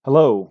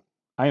Hello,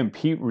 I am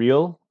Pete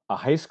Reel, a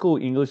high school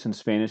English and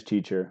Spanish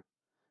teacher,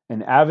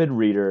 an avid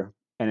reader,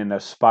 and an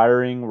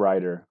aspiring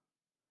writer.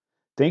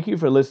 Thank you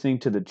for listening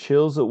to the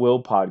Chills at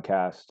Will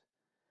podcast,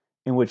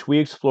 in which we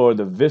explore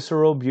the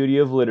visceral beauty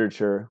of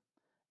literature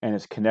and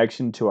its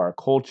connection to our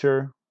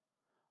culture,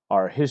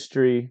 our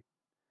history,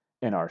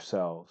 and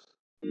ourselves.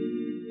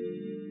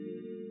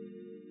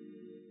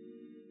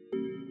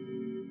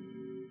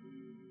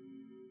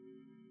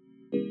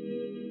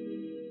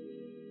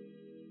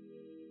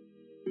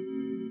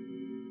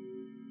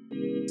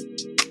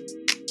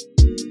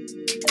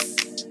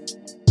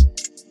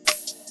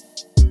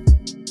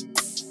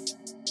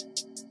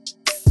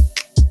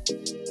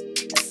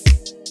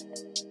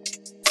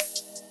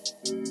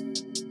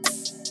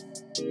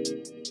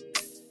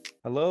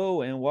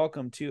 Hello and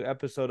welcome to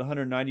episode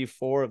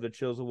 194 of the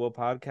Chills at Will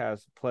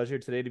podcast. Pleasure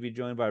today to be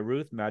joined by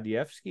Ruth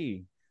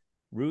Madievsky.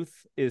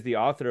 Ruth is the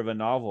author of a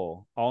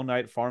novel, All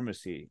Night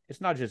Pharmacy. It's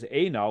not just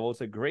a novel,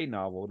 it's a great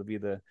novel to be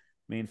the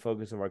main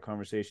focus of our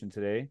conversation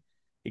today.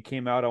 It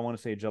came out, I want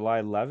to say,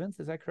 July 11th.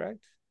 Is that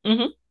correct?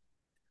 Mm-hmm.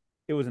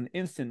 It was an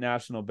instant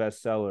national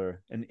bestseller.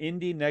 An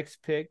indie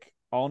next pick,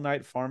 All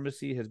Night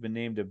Pharmacy has been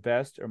named a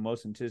best or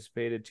most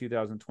anticipated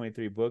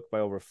 2023 book by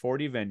over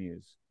 40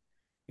 venues,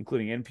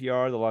 including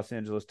NPR, the Los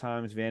Angeles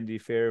Times, Vanity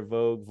Fair,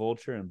 Vogue,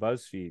 Vulture, and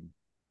BuzzFeed.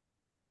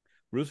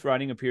 Ruth's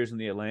writing appears in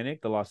The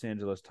Atlantic, the Los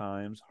Angeles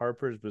Times,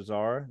 Harper's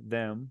Bazaar,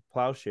 Them,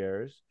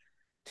 Plowshares,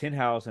 Tin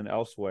House, and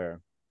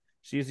elsewhere.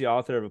 She is the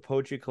author of a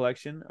poetry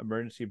collection,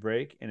 Emergency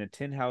Break, and a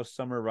Tin House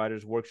Summer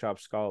Writers Workshop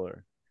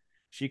Scholar.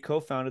 She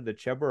co-founded the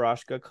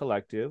Cheburashka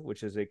Collective,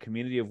 which is a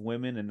community of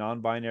women and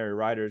non-binary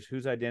writers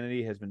whose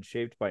identity has been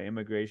shaped by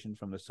immigration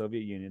from the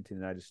Soviet Union to the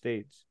United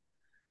States.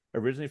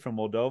 Originally from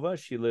Moldova,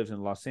 she lives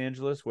in Los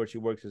Angeles, where she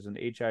works as an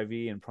HIV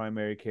and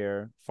primary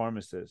care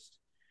pharmacist.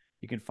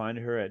 You can find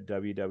her at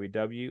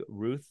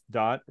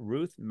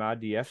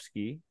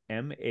www.ruth.ruthmadievsky,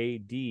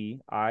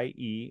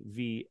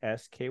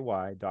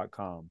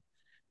 MADIEVSKY.com,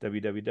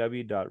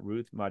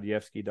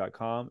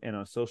 www.ruthmadievsky.com, and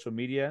on social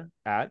media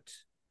at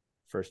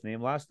first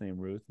name, last name,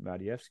 Ruth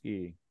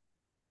Madievsky.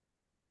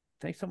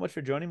 Thanks so much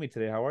for joining me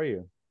today. How are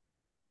you?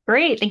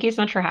 Great. Thank you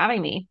so much for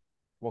having me.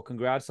 Well,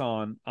 congrats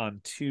on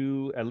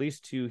at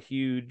least two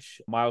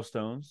huge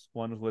milestones.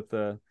 One was with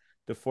the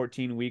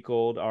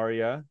 14-week-old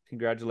Aria.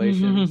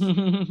 Congratulations.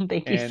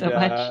 Thank you And so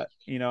much.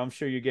 I'm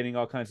sure you're getting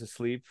all kinds of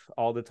sleep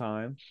all the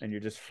time and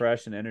you're just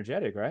fresh and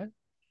energetic, right?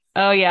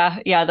 Oh yeah,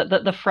 yeah.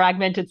 The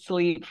fragmented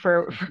sleep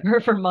for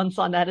months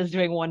on that is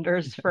doing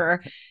wonders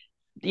for.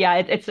 Yeah,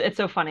 it's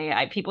so funny.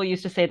 People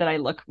used to say that I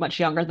look much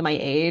younger than my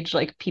age.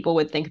 Like people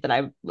would think that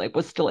I like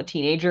was still a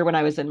teenager when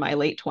I was in my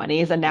late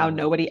 20s, and now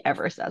nobody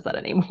ever says that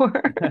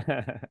anymore.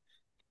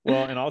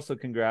 Well, and also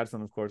congrats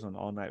on, of course, on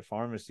All Night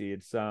Pharmacy.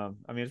 It's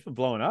it's been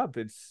blowing up.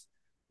 It's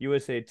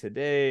USA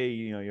Today,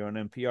 you're on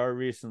NPR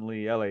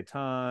recently, LA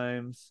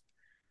Times.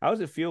 How does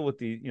it feel with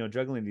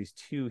juggling these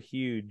two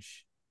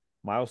huge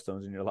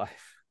milestones in your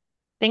life?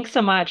 Thanks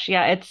so much.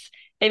 Yeah, I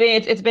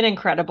mean it's been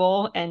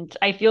incredible, and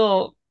I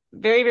feel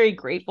very, very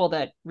grateful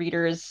that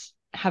readers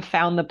have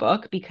found the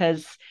book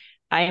because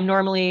I am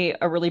normally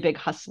a really big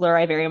hustler.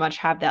 I very much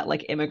have that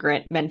like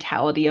immigrant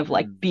mentality of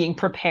like being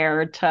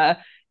prepared to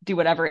do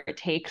whatever it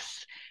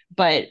takes.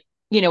 But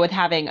with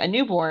having a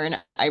newborn,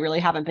 I really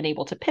haven't been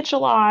able to pitch a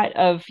lot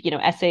of,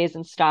 essays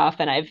and stuff.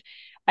 And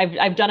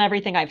I've done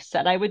everything I've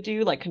said I would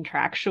do, like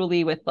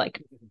contractually with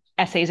like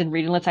essays and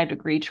reading lists I've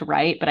agreed to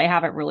write, but I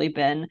haven't really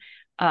been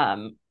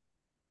um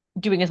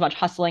doing as much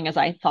hustling as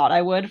I thought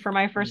I would for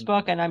my first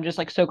book. And I'm just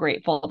like so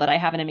grateful that I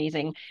have an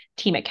amazing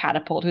team at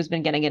Catapult who's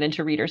been getting it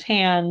into readers'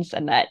 hands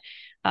and that,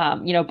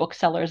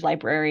 booksellers,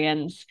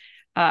 librarians,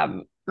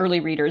 early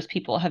readers,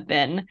 people have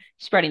been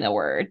spreading the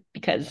word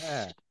because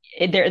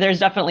Yeah. there's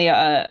definitely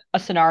a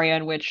scenario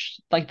in which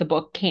like the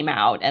book came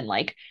out and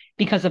like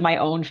because of my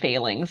own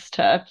failings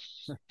to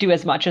do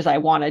as much as I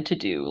wanted to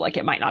do, like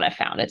it might not have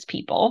found its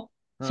people.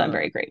 So I'm Huh.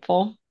 very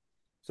grateful.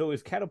 So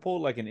is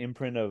Catapult like an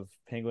imprint of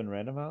Penguin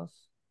Random House?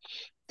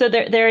 So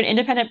they're an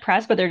independent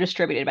press, but they're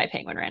distributed by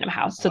Penguin Random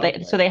House. So they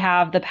Okay.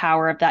 have the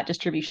power of that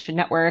distribution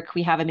network.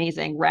 We have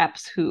amazing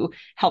reps who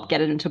help get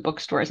it into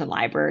bookstores and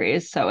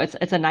libraries. So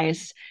it's a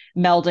nice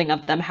melding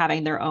of them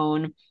having their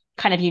own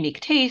kind of unique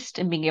taste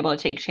and being able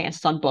to take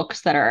chances on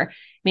books that are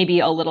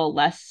maybe a little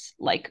less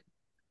like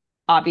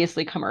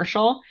obviously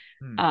commercial,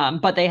 Hmm.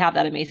 but they have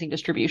that amazing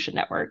distribution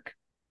network.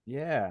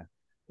 Yeah.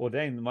 Well,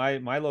 dang,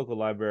 my local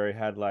library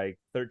had like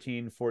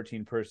 13,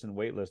 14 person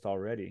wait list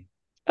already.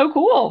 Oh,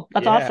 cool.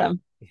 That's Yeah.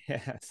 awesome.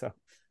 Yeah. So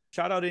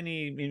shout out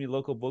any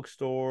local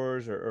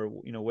bookstores or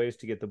ways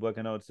to get the book.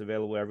 I know it's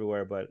available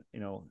everywhere, but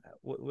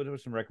what are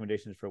some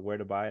recommendations for where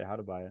to buy it, how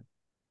to buy it?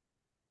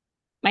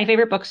 My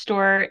favorite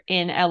bookstore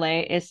in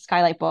LA is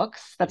Skylight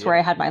Books. That's where I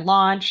Yeah. had my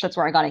launch. That's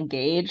where I got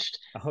engaged.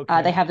 They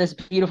Okay. have this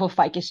beautiful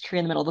ficus tree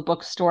in the middle of the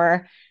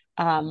bookstore.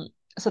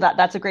 So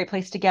that's a great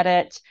place to get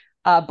it.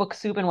 Book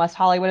Soup in West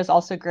Hollywood is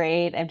also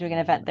great. I'm doing an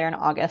event there in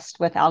August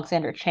with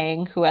Alexander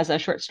Chang, who has a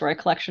short story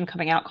collection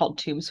coming out called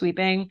Tomb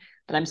Sweeping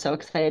that I'm so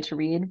excited to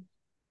read.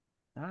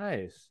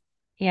 Nice.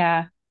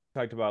 Yeah.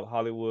 talked about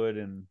Hollywood,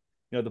 and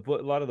the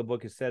book. A lot of the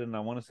book is set in, I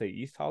want to say,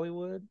 East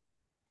Hollywood,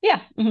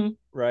 Yeah. Yeah,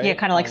 right?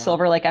 kind of like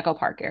Silver Lake Echo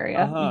Park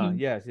area.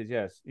 Yes, yes,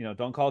 yes.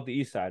 Don't call it the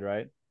East Side,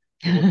 right?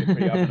 People get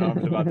pretty up in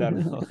arms about that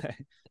in LA.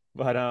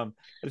 But I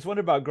just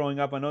wonder about growing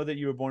up. I know that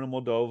you were born in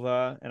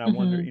Moldova, and I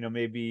wonder, hmm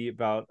maybe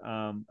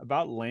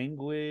about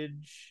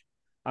language.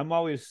 I'm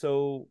always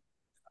so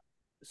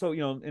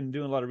in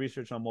doing a lot of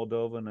research on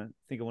Moldova, and I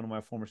think of one of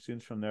my former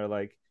students from there,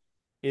 like,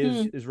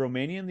 is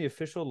Romanian the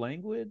official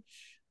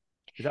language?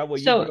 Is that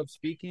what you So grew up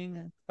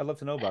speaking? I'd love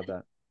to know about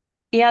that.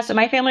 yeah, so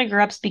my family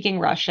grew up speaking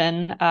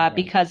Russian Okay.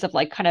 because of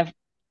like kind of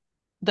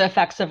the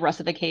effects of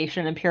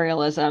Russification,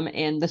 imperialism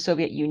in the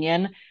Soviet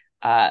Union.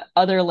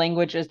 Other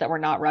languages that were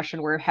not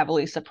Russian were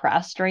heavily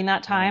suppressed during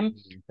that time.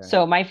 Okay.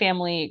 So my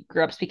family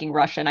grew up speaking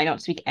Russian. I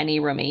don't speak any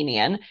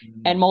Romanian.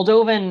 And Mm,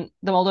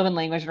 the Moldovan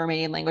language and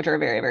Romanian language are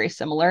very, very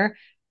similar.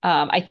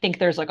 I think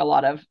there's like a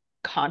lot of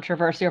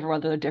controversy over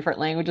whether they're different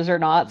languages or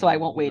not, so I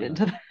won't wade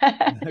into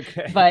that.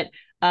 okay. But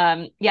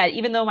yeah,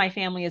 even though my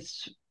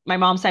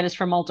mom's side is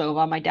from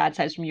Moldova, my dad's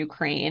side is from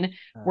Ukraine,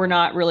 we're Uh,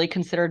 not really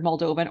considered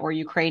Moldovan or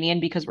Ukrainian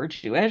because we're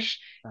Jewish.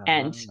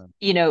 And, uh-huh.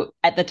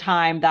 at the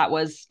time that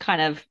was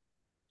kind of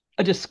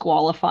a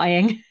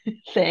disqualifying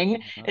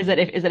thing Uh-huh. is that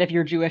if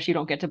you're Jewish, you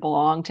don't get to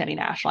belong to any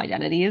national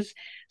identities.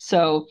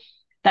 So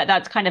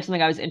that's kind of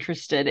something I was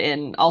interested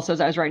in also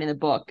as I was writing the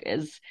book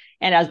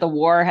and as the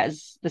war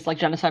has this like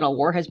genocidal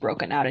war has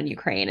broken out in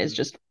Ukraine is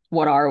just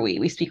what are we?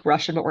 We speak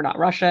Russian, but we're not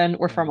Russian.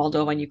 We're from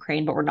Moldova and Uh,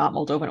 Ukraine, but we're not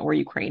Moldovan or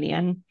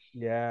Ukrainian.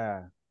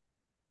 yeah.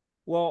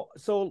 Well,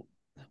 so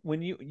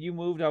when you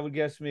moved, I would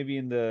guess maybe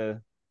in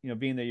the,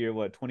 being that you're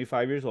what,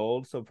 25 years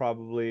old, so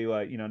probably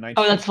what,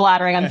 Oh, 19 that's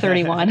flattering. I'm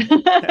 31.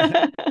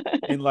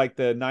 in like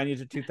the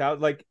 90s or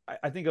 2000, like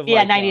I think of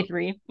Yeah, like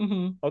 93.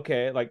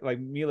 okay, like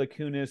Mila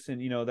Kunis,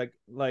 and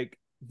like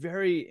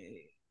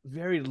very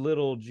very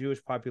little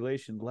Jewish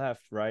population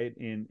left, right,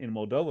 in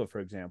Moldova, for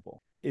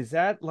example. Is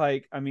that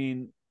like, I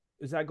mean,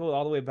 does that go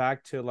all the way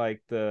back to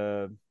like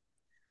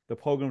the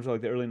pogroms of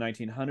like the early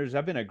 1900s? Has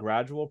that been a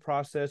gradual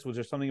process? Was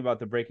there something about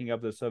the breaking up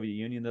of the Soviet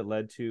Union that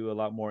led to a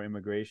lot more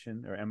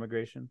immigration or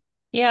emigration?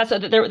 Yeah, so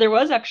there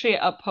was actually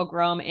a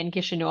pogrom in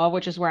Chisinau,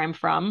 which is where I'm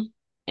from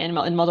in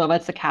Moldova.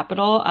 It's the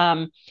capital.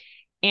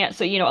 And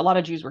so a lot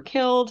of Jews were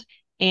killed,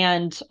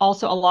 and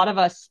also a lot of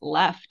us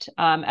left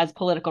as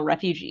political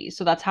refugees.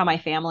 So that's how my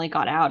family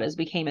got out, as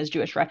we came as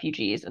Jewish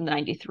refugees in the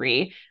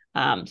 93.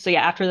 So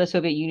yeah, after the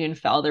Soviet Union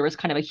fell, there was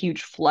kind of a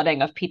huge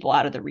flooding of people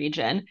out of the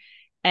region,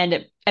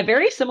 and at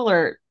very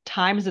similar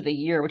times of the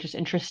year, which is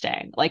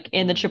interesting. Like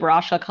in the Mm,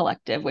 Chibrasha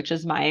Collective, which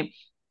is my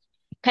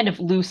kind of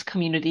loose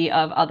community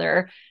of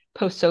other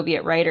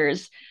post-Soviet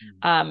writers.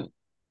 mm, Um,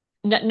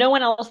 no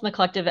one else in the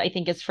collective, I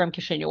think, is from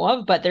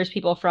Kishinev, but there's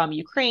people from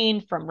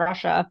Ukraine, from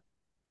Russia,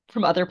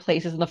 from other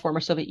places in the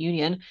former Soviet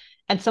Union.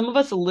 And some of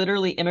us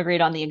literally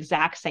immigrated on the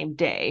exact same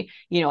day,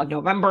 like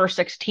November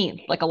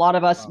 16th. Like a lot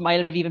of us wow.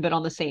 might have even been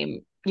on the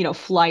same,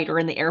 flight or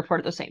in the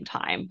airport at the same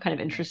time. Kind of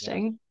Oh my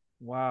God. interesting.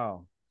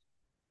 Wow.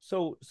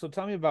 So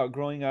tell me about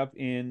growing up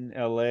in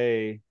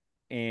LA,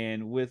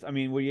 and with, I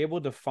mean, were you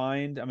able to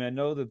find, I mean, I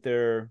know that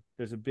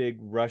there's a big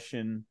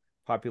Russian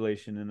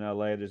population in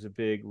LA. There's a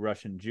big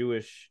Russian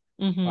Jewish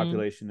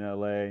Mm-hmm. population in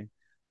LA.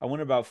 I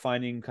wonder about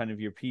finding kind of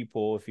your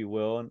people, if you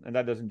will. And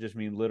that doesn't just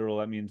mean literal,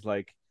 that means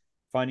like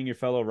finding your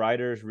fellow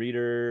writers,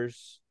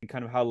 readers, and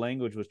kind of how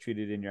language was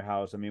treated in your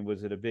house. I mean,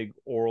 was it a big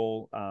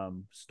oral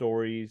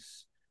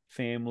stories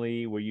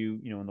family? Were you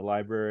in the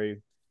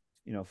library,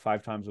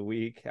 5 times a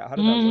week? How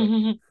did that work?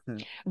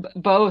 Mm-hmm.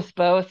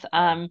 Both.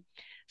 Yeah.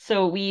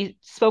 So we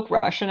spoke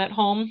Russian at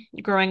home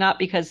growing up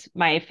because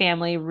my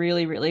family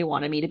really, really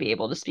wanted me to be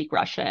able to speak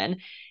Russian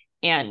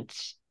and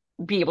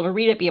be able to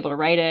read it, be able to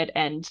write it.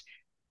 And,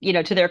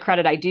 to their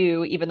credit, I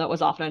do, even though it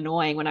was often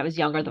annoying when I was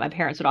younger that my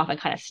parents would often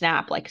kind of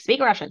snap, like,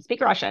 speak Russian,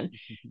 speak Russian.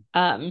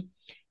 Um,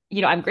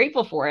 I'm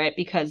grateful for it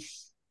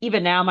because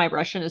even now my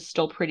Russian is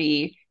still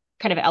pretty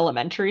kind of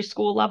elementary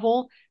school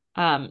level.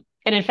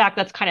 And in fact,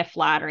 that's kind of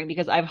flattering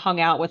because I've hung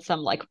out with some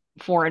like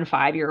 4 and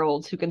 5 year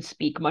olds who can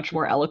speak much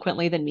more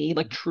eloquently than me,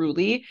 like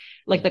truly.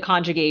 Like the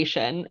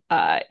conjugation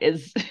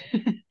is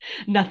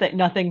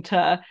nothing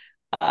to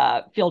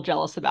feel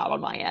jealous about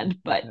on my end.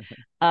 But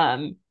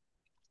um,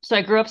 so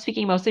I grew up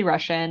speaking mostly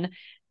Russian,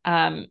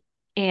 um,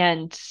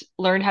 and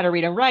learned how to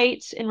read and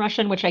write in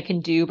Russian, which I can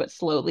do, but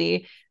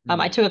slowly.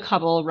 I Mm, took a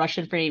couple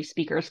Russian for native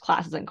speakers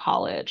classes in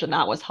college, and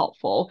that was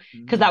helpful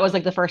because that mm, was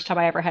like the first time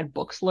I ever had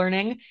books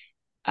learning.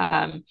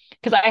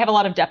 Because I have a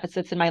lot of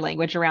deficits in my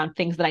language around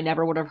things that I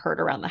never would have heard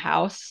around the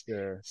house.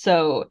 sure.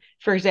 So,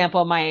 for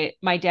example, my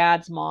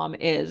dad's mom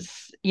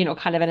is,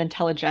 kind of an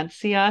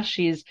intelligentsia.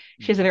 She has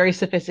a Mm, very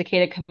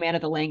sophisticated command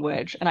of the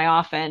language, and I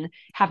often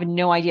have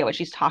no idea what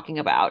she's talking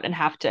about and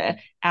have to mm,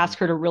 ask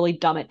her to really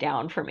dumb it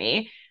down for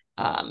me.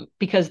 yeah.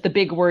 Because the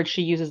big words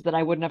she uses that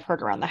I wouldn't have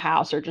heard around the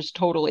house are just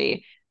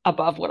totally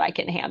above what I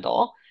can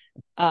handle.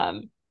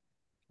 Um,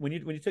 When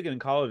you took it in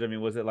college, I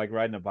mean, was it like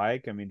riding a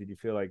bike? I mean, did you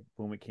feel like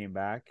boom, it came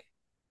back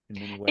in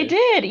many It ways.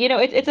 did.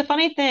 It's a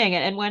funny thing.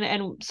 And when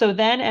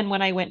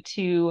I went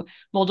to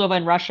Moldova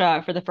and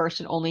Russia for the first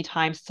and only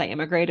time since I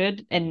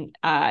immigrated in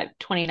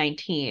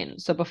 2019,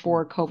 so Mm,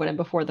 before COVID and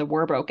before the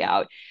war broke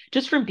out,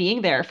 just from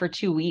being there for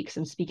 2 weeks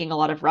and speaking a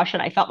lot of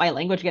Russian, I felt my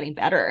language getting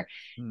better.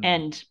 mm.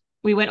 And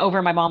we went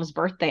over my mom's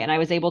birthday, and I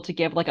was able to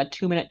give like a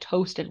 2-minute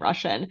toast in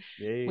Russian,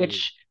 Yay.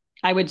 which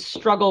I would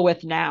struggle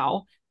with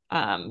now,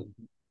 um,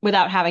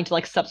 without having to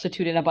like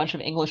substitute in a bunch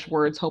of English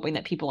words, hoping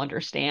that people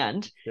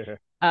understand. Sure.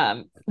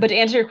 But to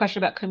answer your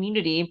question about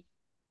community,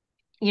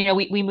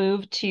 we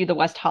moved to the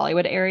West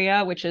Hollywood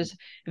area, which is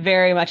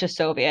very much a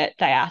Soviet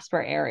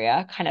diaspora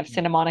area, kind of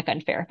Santa Monica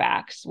and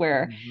Fairfax,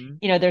 where,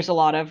 Mm-hmm. there's a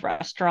lot of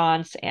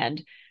restaurants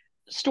and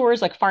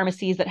stores like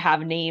pharmacies that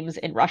have names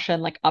in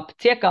Russian, like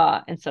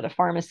apteka instead of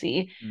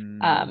pharmacy.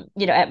 Mm.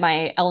 At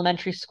my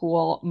elementary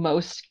school,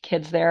 most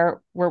kids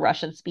there were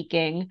Russian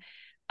speaking.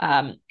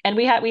 And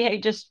we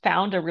had just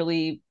found a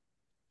really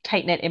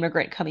tight knit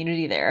immigrant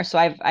community there. So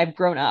I've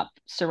grown up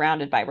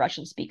surrounded by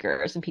Russian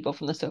speakers and people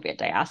from the Soviet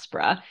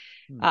diaspora.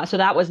 Mm. So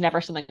that was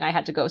never something I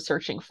had to go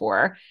searching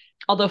for.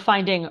 Although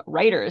finding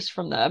writers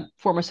from the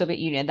former Soviet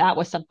Union, that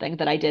was something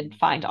that I did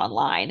find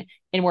online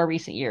in more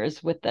recent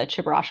years with the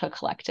Chibarashka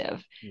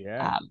Collective,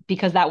 Yeah.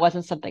 because that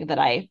wasn't something that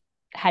I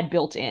had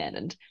built in.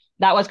 And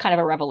that was kind of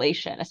a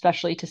revelation,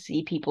 especially to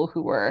see people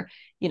who were,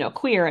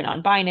 queer and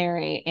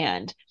non-binary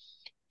and,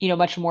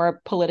 much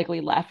more politically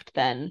left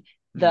than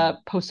Mm. the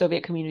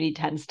post-Soviet community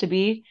tends to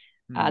be.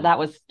 Mm. That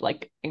was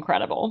like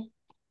incredible.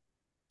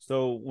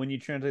 So when you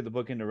translate the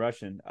book into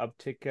Russian,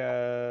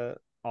 uptick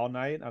all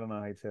night? I don't know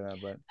how you say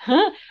that, but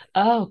Huh?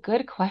 Oh,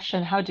 good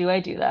question. How do I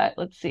do that?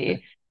 Let's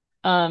see.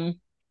 Um,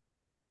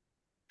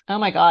 oh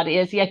my God,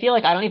 I feel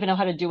like I don't even know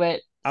how to do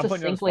it I'm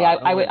putting you on the succinctly. spot. I,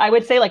 Don't I would worry. I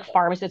would say like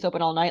pharmacists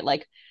open all night,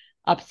 like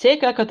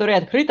аптека,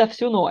 которая открыта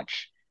всю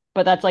ночь.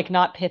 But that's like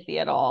not pithy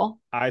at all.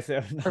 I say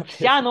Or not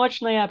вся pithy.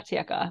 ночная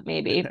аптека,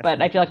 maybe, but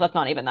I feel like that's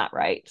not even that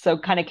right. So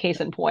kind of case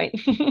in point.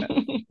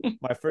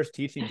 My first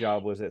teaching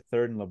job was at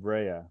Third and La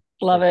Brea,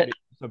 Love it.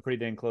 so pretty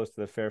dang close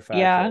to the Fairfax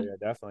Yeah. area.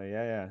 Definitely,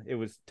 yeah, yeah. It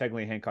was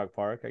technically Hancock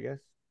Park, I guess,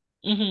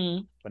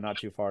 Hmm. but not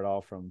too far at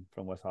all from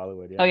West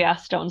Hollywood. Oh Yeah, yeah,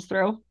 stone's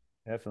throw.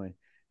 definitely.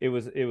 It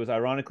was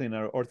ironically in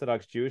an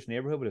Orthodox Jewish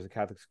neighborhood, but it's a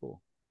Catholic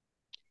school,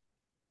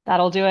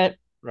 That'll do it.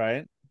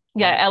 right?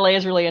 Yeah, LA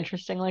is really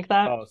interesting like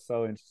that. Oh,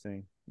 so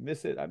interesting.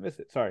 Miss it. I miss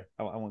it. Sorry,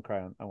 I won't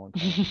cry on. I won't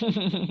cry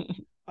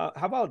on.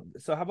 How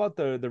about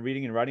the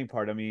reading and writing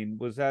part? I mean,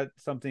 was that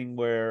something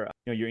where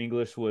your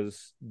English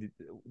was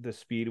the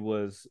speed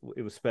was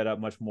it was sped up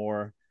much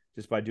more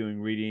just by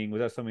doing reading? Was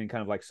that something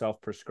kind of like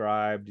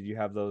self-prescribed? Did you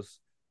have those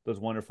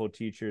wonderful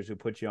teachers who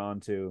put you on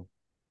to,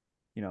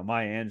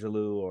 Maya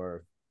Angelou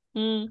or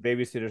Mm,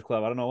 Babysitter's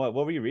Club? I don't know what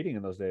were you reading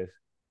in those days?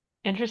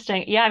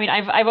 interesting. Yeah, I mean,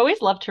 I've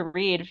always loved to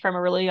read from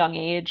a really young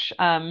age.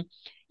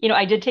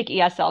 I did take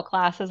ESL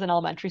classes in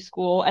elementary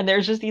school, and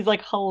there's just these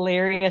like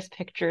hilarious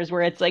pictures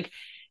where it's like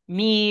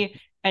me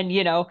and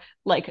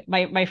like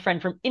my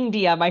friend from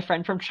India, my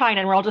friend from China,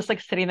 and we're all just like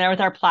sitting there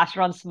with our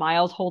plastered on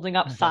smiles, holding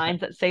up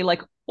signs that say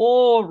like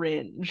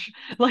orange,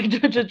 like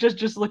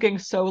just looking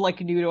so like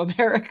new to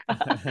America.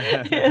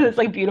 It's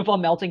like beautiful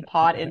melting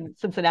pot in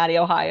Cincinnati,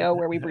 Ohio,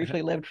 where we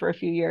briefly lived for a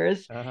few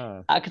years,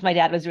 Uh-huh. because my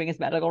dad was doing his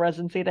medical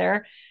residency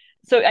there.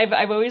 So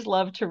I've always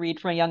loved to read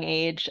from a young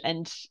age,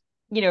 and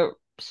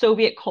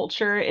Soviet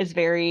culture is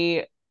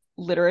very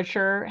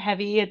literature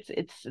heavy.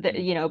 It's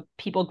that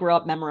people grow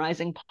up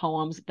memorizing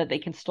poems that they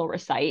can still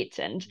recite,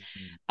 and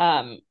Mhm.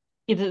 um,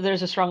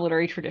 there's a strong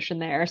literary tradition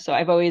there. So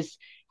I've always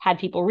had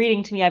people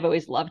reading to me. I've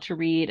always loved to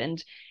read,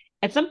 and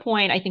at some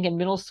point, I think in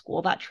middle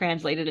school, that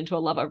translated into a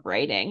love of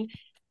writing.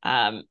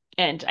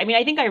 And I mean,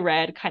 I think I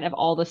read kind of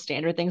all the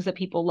standard things that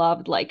people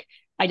loved, like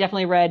I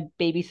definitely read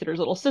Babysitter's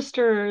Little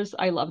Sisters.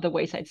 I love the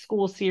Wayside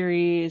School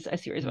series, A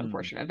Series of Hmm.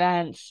 Unfortunate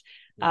Events.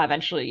 Yeah.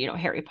 Eventually,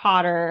 Harry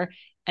Potter.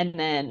 And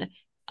then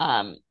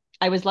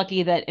I was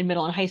lucky that in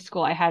middle and high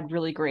school, I had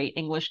really great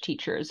English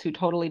teachers who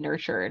totally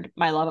nurtured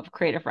my love of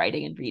creative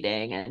writing and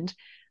reading. And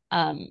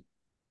um,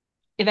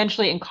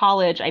 eventually in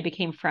college, I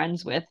became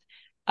friends with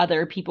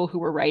other people who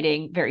were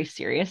writing very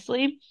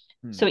seriously.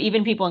 Hmm. So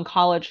even people in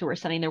college who were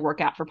sending their work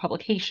out for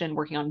publication,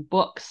 working on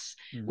books,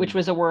 which Hmm.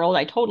 was a world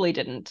I totally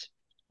didn't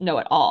know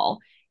at all.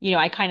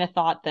 I kind of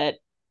thought that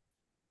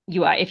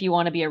if you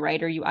want to be a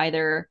writer, you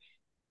either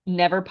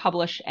never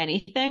publish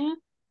anything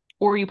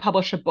or you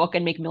publish a book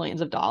and make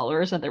millions of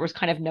dollars, and there was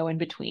kind of no in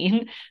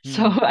between.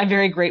 So Hmm. I'm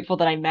very grateful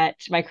that I met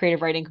my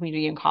creative writing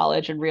community in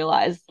college and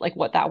realized like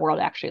what that world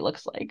actually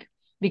looks like,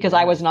 because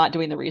I Yeah. was not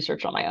doing the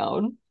research on my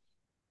own.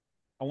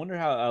 I wonder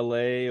how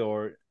LA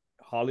or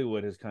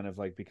Hollywood has kind of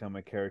like become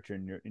a character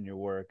in your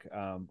work,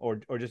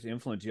 or just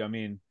influence you. I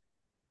mean,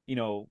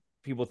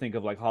 people think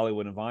of like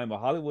Hollywood and Vine, but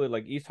Hollywood,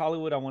 like East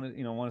Hollywood, I want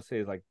to say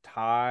is like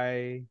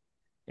Thai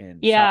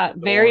and Yeah,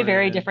 very,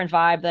 very Salvadoran. different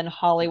vibe than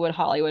Hollywood,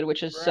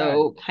 which is Right.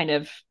 so kind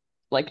of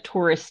like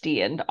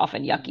touristy and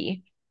often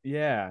yucky.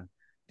 Yeah.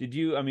 Did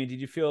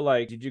you feel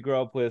like did you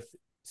grow up with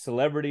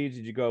celebrities?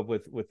 Did you grow up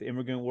with the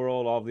immigrant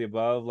world, all of the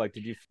above? Like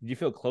did you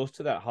feel close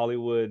to that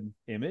Hollywood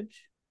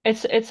image?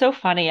 It's so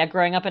funny.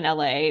 Growing up in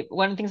LA,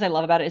 one of the things I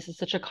love about it is it's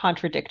such a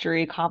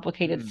contradictory,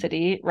 complicated Mm,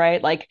 city,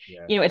 right? Like,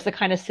 yes. it's the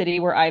kind of city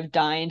where I've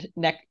dined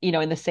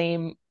in the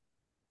same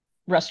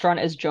restaurant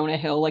as Jonah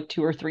Hill like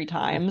two or three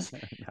times.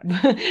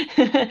 Nice.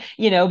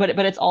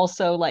 But it's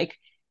also like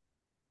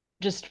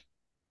just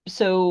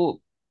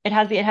so it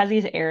has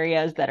these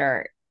areas that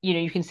are,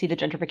 you can see the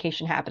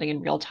gentrification happening in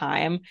real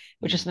time,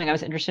 which is Mm, something I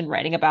was interested in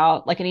writing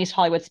about. Like in East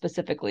Hollywood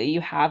specifically,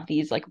 you have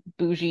these like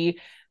bougie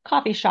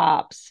coffee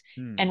shops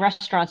and mm,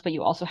 restaurants, but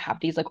you also have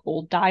these like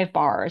old dive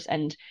bars,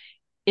 and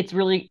it's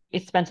really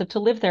expensive to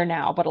live there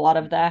now, but a lot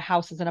of the mm,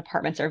 houses and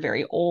apartments are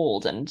very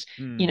old and,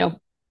 you mm, know,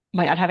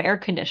 might not have air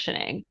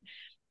conditioning.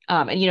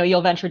 And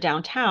you'll venture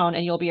downtown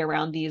and you'll be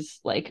around these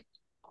like,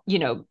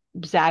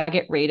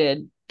 Zagat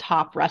rated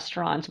top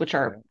restaurants, which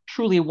are right.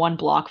 truly one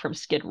block from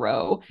Skid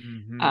Row.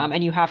 Mm-hmm.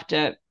 And you have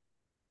to,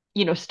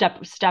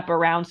 step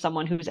around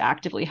someone who's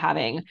actively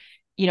having,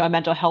 a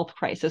mental health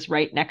crisis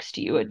right next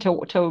to you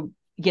Mm. to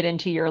get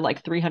into your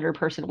like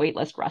 300-person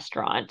waitlist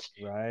restaurant.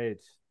 Right.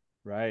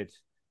 Right.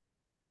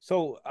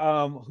 So,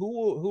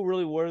 who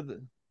really were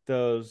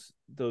those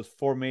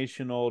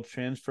formational,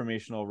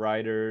 transformational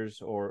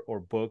writers or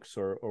books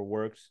or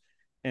works?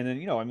 And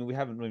then, I mean, we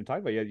haven't really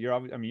talked about it yet. I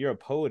mean, you're a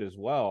poet as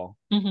well.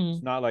 It's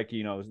Mm-hmm. not like,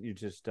 you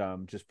just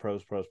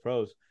prose, prose,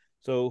 prose.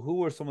 So, who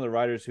were some of the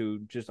writers who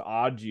just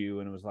awed you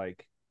and it was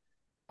like,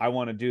 I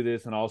want to do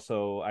this, and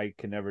also I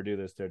can never do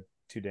this. They're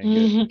too dang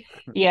good.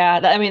 Yeah,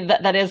 I mean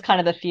that is kind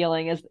of the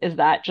feeling is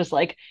that just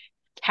like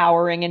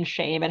cowering in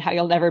shame and how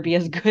you'll never be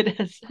as good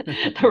as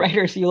the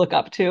writers you look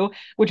up to,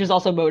 which is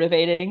also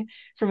motivating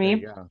for There you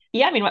me. go.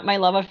 Yeah, I mean my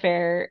love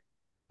affair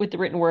with the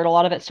written word, a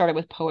lot of it started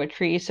with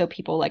poetry. So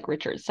people like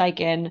Richard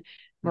Seikin,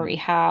 Hmm. Marie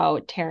Howe,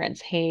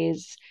 Terrence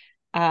Hayes,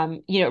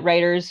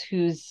 writers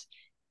whose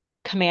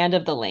command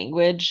of the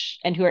language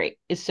and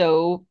is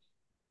so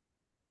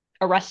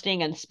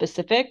arresting and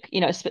specific.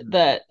 Hmm.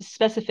 The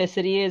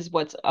specificity is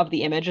what's of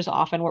the image is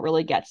often what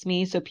really gets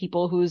me. So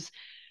people whose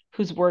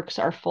works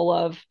are full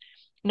of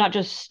not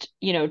just,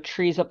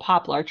 trees, but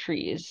poplar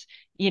trees.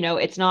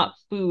 It's not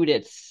food,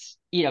 it's,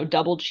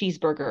 double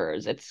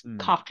cheeseburgers, it's Hmm.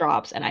 cough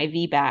drops and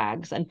IV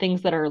bags and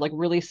things that are like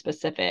really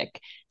specific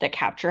that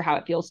capture how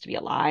it feels to be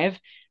alive.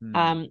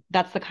 Hmm.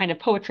 That's the kind of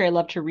poetry I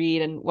love to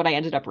read and what I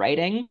ended up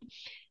writing.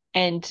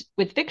 And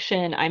with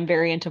fiction, I'm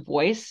very into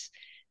voice.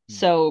 Hmm.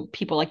 So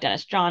people like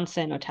Dennis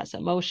Johnson, Otessa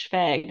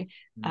Moshfegh,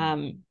 Hmm.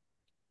 um,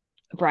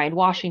 Brian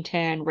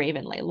Washington,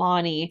 Raven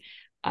Leilani,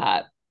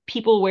 uh,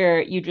 people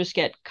where you just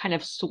get kind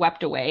of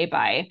swept away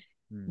by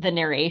Hmm. the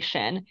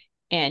narration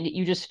and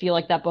you just feel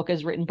like that book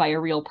is written by a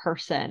real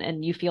person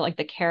and you feel like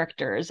the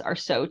characters are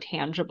so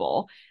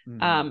tangible.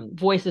 Hmm.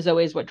 Voice is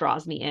always what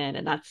draws me in,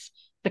 and that's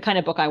the kind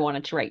of book I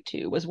wanted to write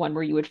too, was one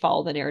where you would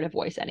follow the narrative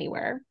voice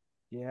anywhere.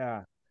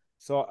 Yeah.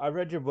 So I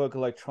read your book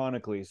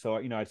electronically,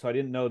 so so I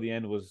didn't know the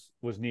end was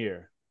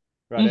near,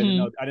 right?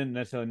 Mm-hmm. I didn't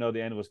necessarily know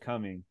the end was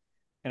coming,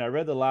 and I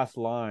read the last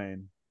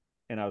line,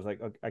 and I was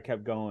like, okay, I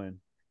kept going,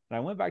 and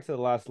I went back to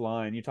the last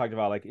line. You talked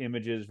about like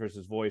images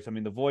versus voice. I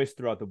mean, the voice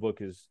throughout the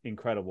book is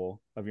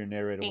incredible of your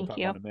narrator. We'll Thank talk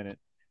about you. in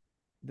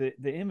a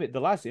minute. The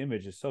last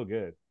image is so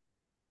good.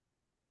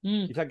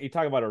 Mm. You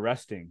talk about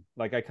arresting.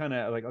 Like I kind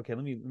of like okay,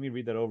 let me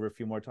read that over a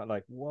few more times.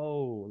 Like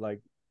whoa,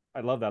 like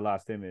I love that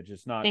last image.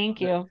 It's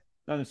Thank you.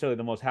 not necessarily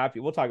the most happy.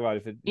 We'll talk about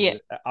if it is Yeah.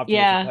 it optimism,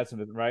 Yeah.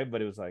 pessimism, right?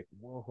 But it was like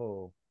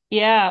whoa.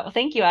 Yeah. Well,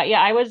 thank you.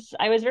 Yeah, I was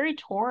very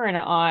torn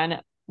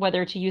on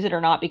whether to use it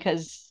or not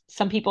because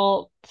some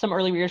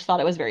early readers thought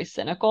it was very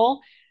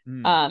cynical.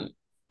 Mm, Um,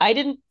 I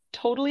didn't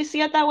totally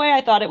see it that way.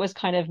 I thought it was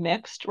kind of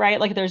mixed, right?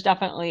 Like there's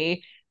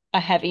definitely a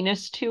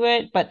heaviness to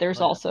it, but there's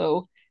oh yeah.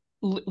 also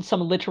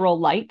some literal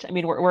light. I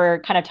mean, we're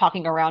kind of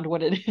talking around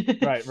what it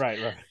Right, is. right,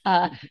 right.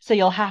 So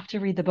you'll have to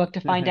read the book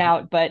to find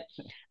out. But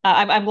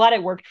I'm glad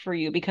it worked for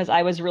you because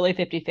I was really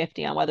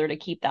 50-50 on whether to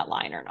keep that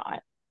line or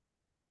not.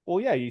 Well,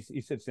 yeah, you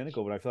said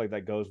cynical, but I feel like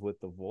that goes with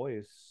the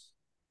voice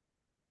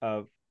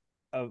of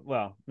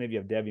well, maybe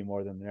of Debbie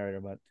more than the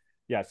narrator, but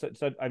yeah.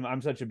 So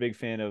I'm such a big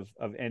fan of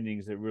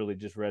endings that really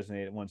just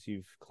resonate once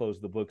you've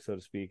closed the book, so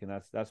to speak, and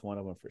that's one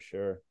of them for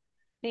sure.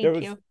 There Thank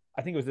was you.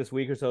 I think it was this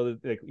week or so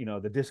that like,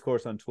 the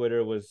discourse on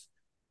Twitter was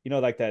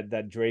like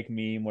that Drake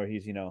meme where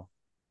he's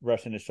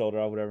rushing his shoulder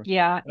or whatever.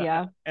 Yeah, And,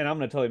 yeah. I'm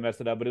gonna totally mess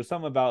it up, but it was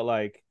something about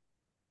like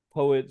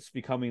poets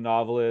becoming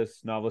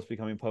novelists, novelists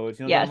becoming poets.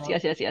 You know what I'm Yes,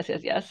 talking yes, yes, yes,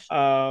 yes, yes.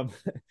 about?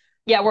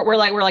 Yeah, we're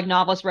like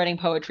novelists writing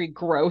poetry,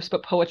 gross,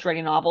 but poets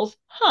writing novels.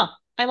 Huh.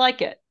 I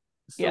like it.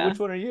 So Yeah. which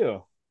one are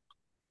you?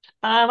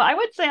 I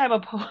would say I'm a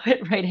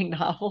poet writing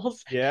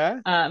novels.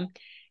 Yeah. Um,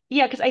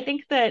 yeah, because I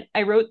think that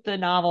I wrote the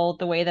novel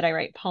the way that I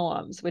write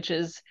poems, which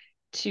is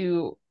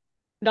to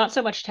not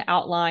so much to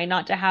outline,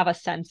 not to have a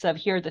sense of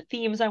here are the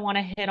themes I want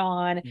to hit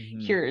on,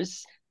 Mm-hmm.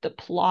 here's the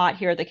plot,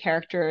 here are the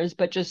characters,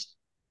 but just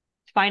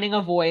finding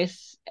a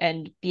voice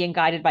and being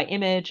guided by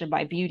image and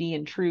by beauty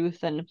and truth.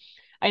 And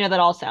I know that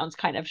all sounds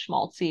kind of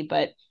schmaltzy,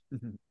 but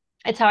Mm-hmm.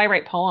 it's how I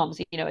write poems,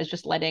 is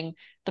just letting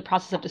the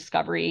process of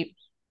discovery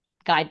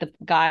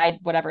guide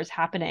whatever's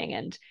happening.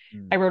 And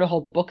I wrote a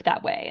whole book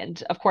that way.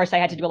 And of course I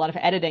had to do a lot of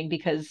editing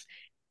because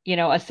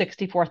a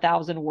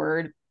 64,000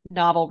 word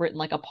novel written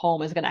like a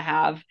poem is going to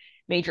have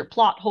major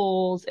plot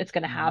holes. It's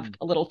going to have Mm.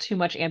 a little too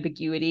much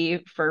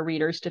ambiguity for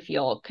readers to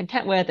feel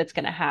content with. It's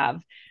going to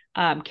have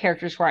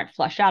characters who aren't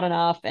fleshed out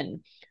enough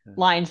and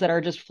lines that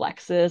are just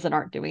flexes and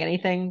aren't doing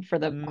anything for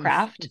the Mm.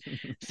 craft.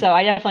 So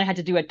I definitely had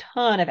to do a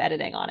ton of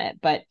editing on it,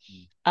 but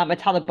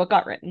it's how the book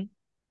got written.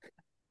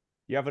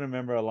 You happen to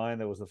remember a line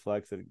that was a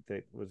flex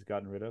that was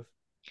gotten rid of?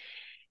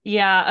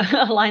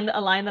 Yeah, a line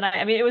that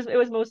I mean it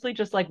was mostly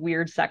just like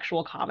weird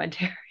sexual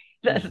commentary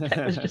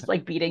that was just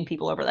like beating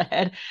people over the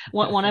head.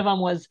 One of them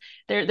was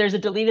there's a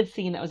deleted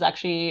scene that was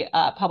actually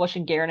published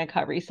in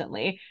Guernica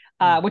recently,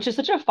 which is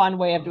such a fun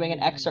way of doing an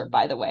excerpt,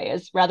 by the way,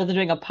 is rather than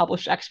doing a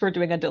published excerpt,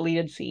 doing a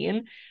deleted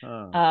scene.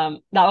 Huh.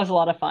 That was a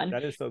lot of fun.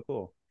 That is so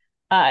cool.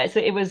 So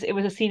it was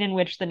a scene in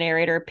which the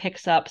narrator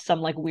picks up some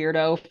like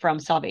weirdo from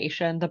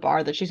Salvation, the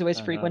bar that she's always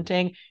Uh-huh.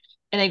 frequenting,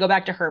 and they go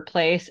back to her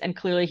place, and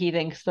clearly he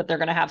thinks that they're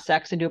gonna have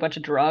sex and do a bunch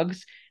of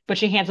drugs, but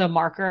she hands him a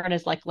marker and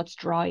is like, "Let's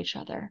draw each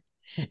other."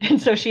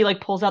 And so she like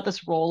pulls out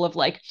this roll of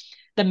like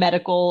the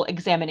medical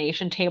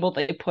examination table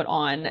they put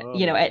on, Oh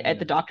at the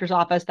man, doctor's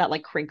office, that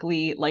like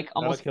crinkly, like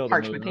that'll almost kill the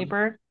mood, parchment huh?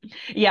 paper.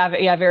 Yeah,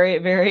 yeah, very,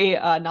 very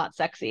not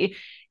sexy.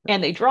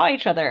 And they draw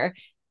each other.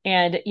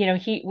 And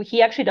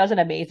he actually does an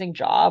amazing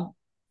job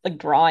like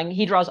drawing.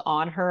 He draws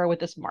on her with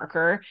this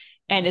marker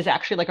and is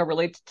actually like a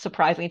really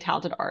surprisingly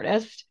talented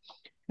artist.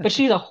 But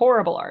she's a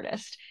horrible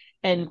artist.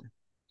 And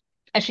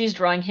as she's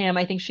drawing him,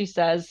 I think she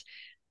says,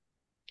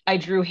 I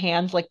drew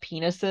hands like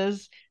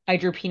penises. I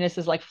drew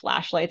penises like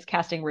flashlights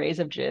casting rays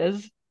of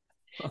jizz.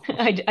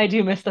 I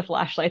do miss the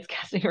flashlights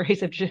casting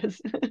rays of jizz.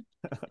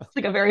 It's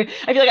like I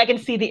feel like I can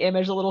see the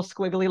image, the little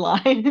squiggly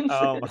lines.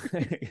 Oh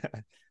my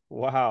God.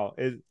 Wow.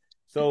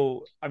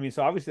 So I mean,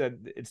 so obviously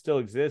it still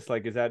exists.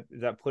 Like, is that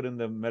put in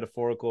the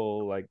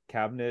metaphorical like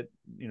cabinet,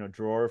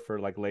 drawer for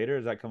like later?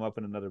 Does that come up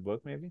in another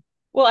book maybe?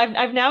 Well,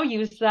 I've now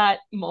used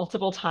that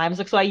multiple times.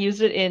 Like, so I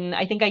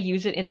think I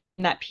used it in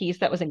that piece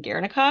that was in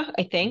Guernica,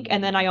 I think.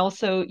 And then I Mm.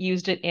 also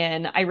used it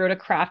I wrote a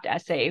craft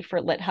essay for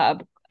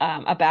LitHub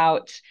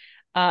about,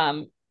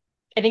 um,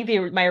 I think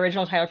my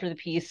original title for the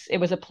piece, it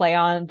was a play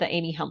on the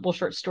Amy Humble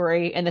short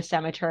story In the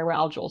Cemetery Where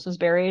Al Jolson's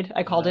Buried.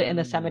 I called it In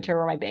the Cemetery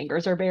Where My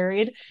Bangers Are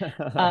Buried.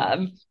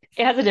 Um,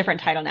 it has a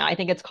different title now. I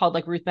think it's called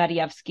like Ruth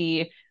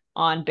Madievsky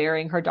on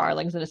burying her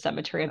darlings in a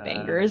cemetery of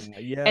bangers. Yeah,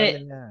 And yeah,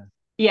 it yeah.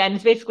 Yeah, and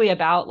it's basically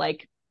about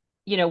like,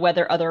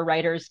 whether other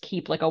writers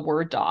keep like a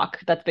Word doc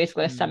that's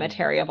basically a Mm.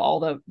 cemetery of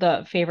all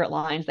the favorite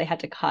lines they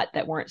had to cut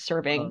that weren't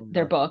serving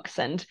their Um, books.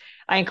 And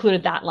I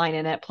included that line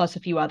in it, plus a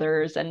few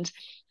others. And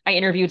I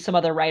interviewed some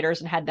other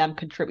writers and had them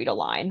contribute a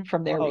line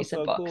from their oh,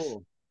 recent so books.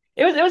 cool.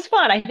 It was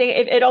fun. I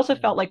think it also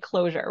Yeah. felt like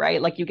closure,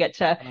 right? Like you get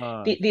to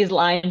Uh, these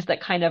lines that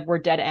kind of were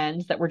dead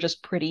ends that were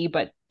just pretty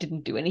but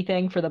didn't do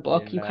anything for the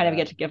book. You kind of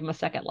yeah. get to give them a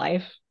second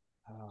life.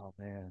 Oh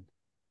man.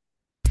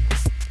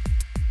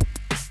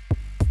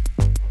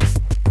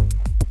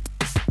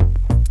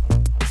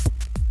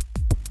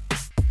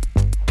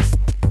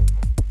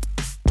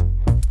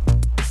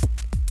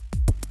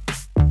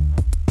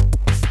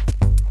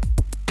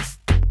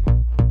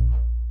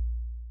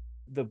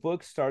 The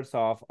book starts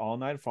off All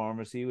Night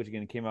Pharmacy, which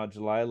again came out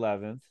July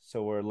 11th.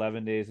 So we're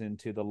 11 days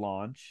into the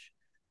launch.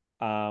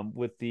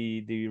 With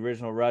the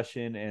original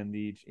Russian and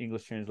the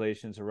English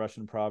translations, a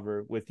Russian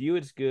proverb: "With you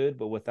it's good,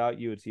 but without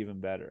you it's even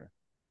better."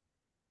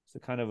 So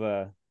kind of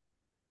a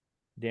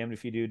damned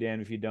if you do,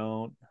 damned if you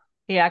don't,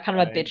 Yeah, kind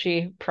of a right?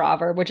 bitchy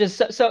proverb, which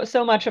is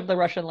so much of the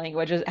Russian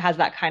language has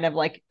that kind of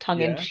like Yeah.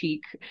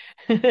 tongue-in-cheek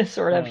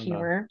sort of Uh,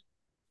 humor.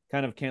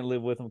 Kind of can't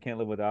live with them, can't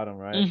live without them,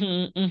 right?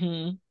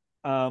 Mm-hmm.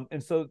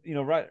 And so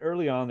right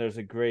early on, there's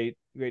a great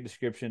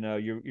description.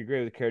 You're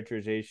great with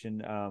characterization.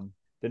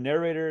 The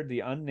narrator, the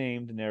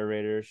unnamed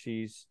narrator,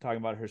 she's talking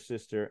about her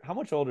sister. How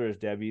much older is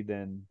Debbie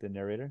than the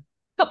narrator?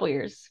 Couple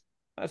years.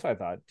 That's what I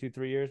thought. 2,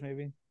 3 years,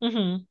 maybe.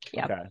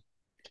 Yeah. Okay.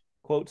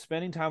 Quote: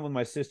 "Spending time with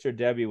my sister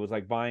Debbie was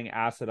like buying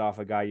acid off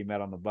a guy you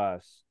met on the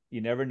bus.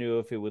 You never knew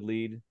if it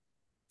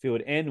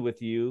would end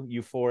with you,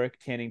 euphoric,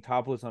 tanning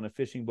topless on a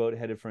fishing boat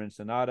headed for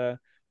Ensenada,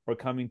 or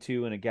coming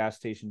to in a gas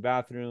station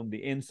bathroom,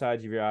 the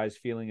insides of your eyes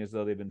feeling as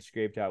though they've been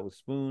scraped out with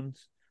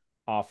spoons.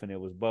 Often it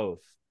was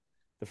both.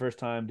 The first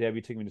time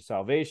Debbie took me to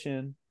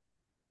Salvation,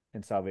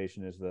 and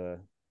Salvation is the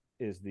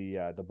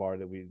bar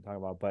that we talk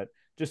about, but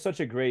just such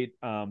a great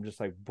just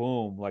like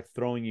boom, like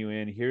throwing you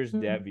in. Here's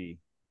Mhm. Debbie.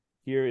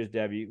 Here is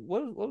Debbie.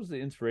 What was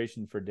the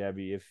inspiration for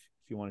Debbie? If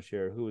you want to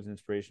share who was the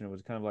inspiration, it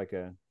was kind of like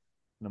an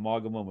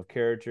amalgam of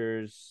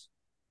characters,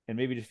 and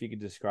maybe just if you could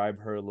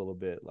describe her a little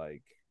bit,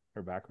 like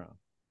her background.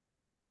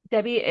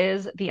 Debbie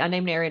is the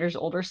unnamed narrator's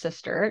older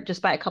sister,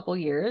 just by a couple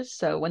years.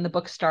 So when the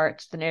book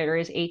starts, the narrator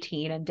is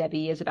 18 and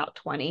Debbie is about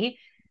 20.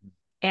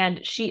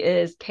 And she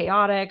is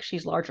chaotic.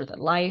 She's larger than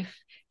life.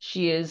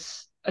 She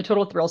is a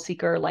total thrill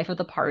seeker, life of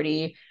the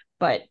party,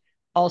 but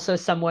also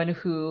someone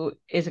who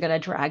is going to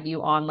drag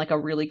you on like a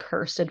really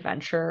cursed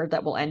adventure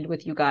that will end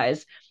with you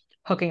guys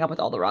hooking up with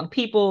all the wrong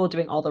people,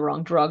 doing all the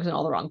wrong drugs in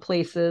all the wrong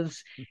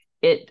places.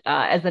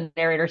 As the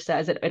narrator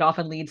says, it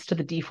often leads to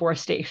the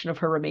deforestation of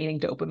her remaining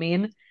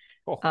dopamine.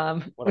 Oh,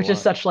 what a which is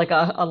line. such like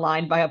a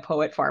line by a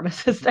poet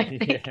pharmacist, I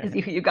think, because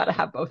Yeah. you got to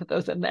have both of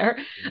those in there.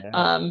 Yeah.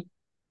 Um,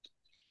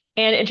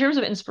 and in terms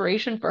of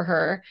inspiration for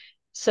her,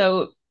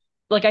 so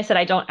like I said,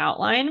 I don't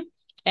outline.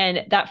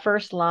 And that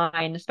first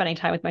line, spending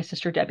time with my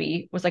sister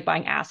Debbie, was like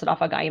buying acid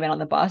off a guy you met on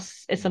the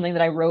bus, is something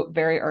that I wrote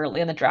very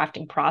early in the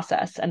drafting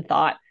process and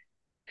thought,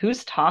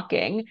 who's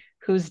talking?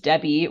 Who's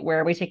Debbie? Where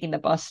are we taking the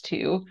bus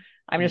to?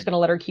 I'm just Hmm. going to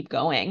let her keep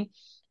going.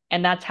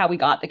 And that's how we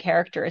got the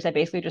characters. I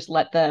basically just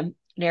let the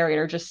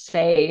narrator just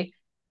say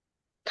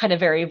kind of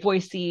very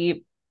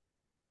voicey,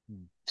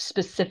 Hmm.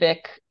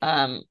 specific,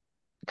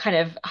 kind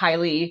of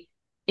highly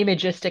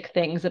imagistic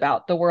things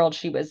about the world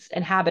she was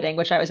inhabiting,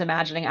 which I was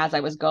imagining as I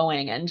was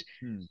going. And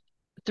Hmm.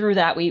 through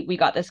that, we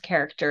got this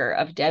character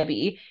of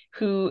Debbie,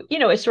 who, you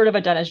know, is sort of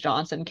a Dennis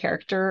Johnson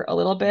character a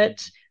little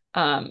bit. Hmm.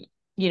 Um,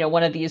 you know,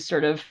 one of these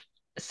sort of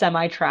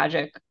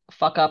semi-tragic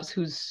fuck ups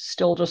who's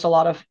still just a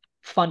lot of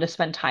fun to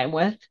spend time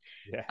with.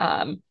 Yeah.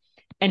 Um,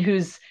 and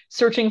who's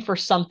searching for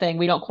something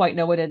we don't quite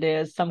know what it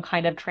is, some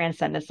kind of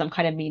transcendence, some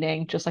kind of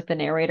meaning, just like the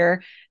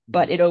narrator,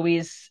 but Hmm. it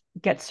always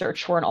gets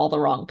searched for in all the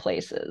wrong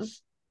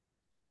places.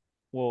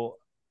 Well,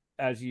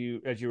 as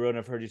you wrote, and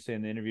I've heard you say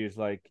in the interviews,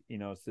 like,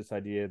 it's this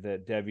idea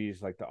that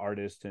Debbie's like the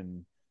artist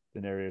and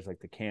the narrator's like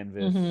the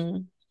canvas. Mm-hmm.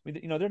 I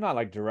mean, they're not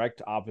like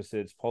direct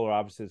opposites, polar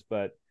opposites,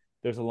 but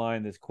there's a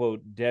line that's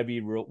quote, Debbie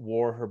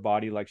wore her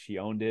body like she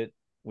owned it,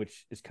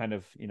 which is kind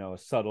of, a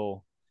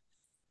subtle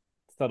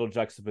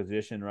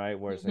juxtaposition, right?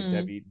 Where it's like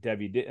Mm-hmm.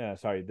 Debbie did,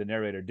 sorry, the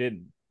narrator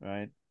didn't,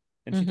 right?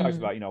 And she talks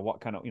Mm-hmm. about,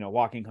 what kind of,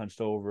 walking hunched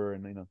over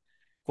and,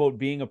 quote,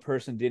 being a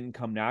person didn't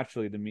come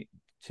naturally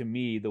to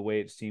me the way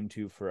it seemed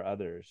to for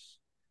others.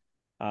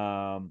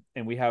 And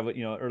we have,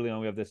 early on,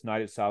 we have this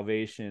night at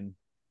Salvation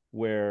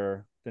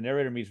where the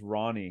narrator meets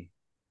Ronnie.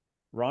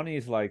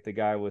 Ronnie's like the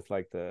guy with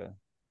like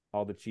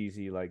all the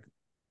cheesy, like,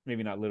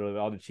 maybe not literally, but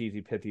all the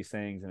cheesy, pithy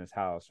sayings in his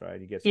house,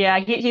 right? He gets into, Yeah,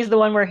 he's the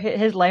one where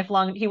his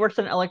lifelong, he works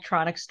in an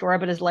electronics store,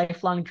 but his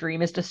lifelong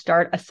dream is to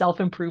start a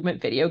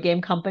self-improvement video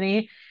game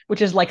company,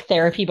 which is like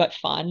therapy but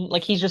fun.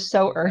 Like he's just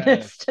so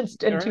yes,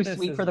 earnest and too earnest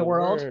sweet for is the the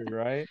world. word,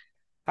 right?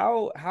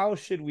 How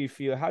should we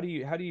feel? How do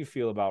you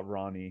feel about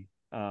Ronnie?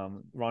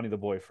 Ronnie the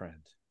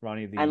boyfriend,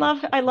 Ronnie the I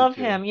love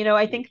future. him. You know,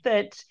 I think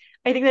that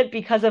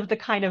because of the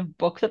kind of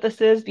book that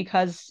this is,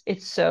 because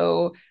it's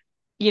so,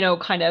 you know,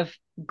 kind of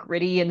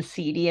gritty and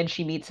seedy, and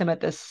she meets him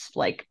at this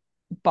like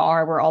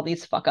bar where all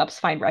these fuck ups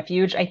find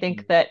refuge. I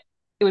think that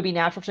it would be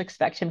natural to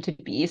expect him to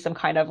be some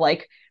kind of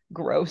like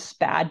gross,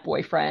 bad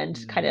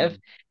boyfriend, kind of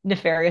Mm-hmm.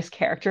 nefarious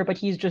character, but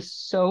he's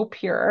just so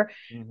pure.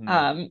 Mm-hmm.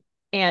 Um,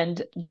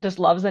 and just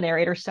loves the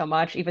narrator so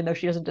much, even though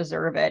she doesn't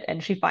deserve it.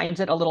 And she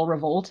finds it a little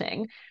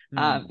revolting.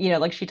 Mm-hmm. You know,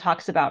 like she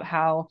talks about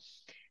how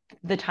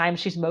the time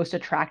she's most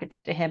attracted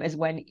to him is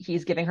when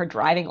he's giving her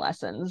driving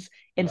lessons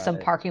in some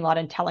Right. parking lot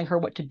and telling her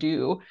what to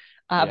do.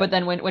 Yeah. But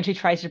then when she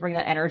tries to bring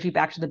that energy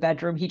back to the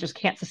bedroom, he just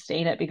can't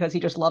sustain it because he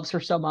just loves her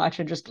so much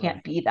and just Right.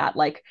 can't be that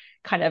like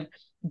kind of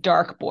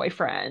dark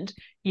boyfriend,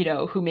 you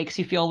know, who makes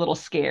you feel a little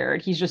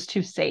scared. He's just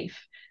too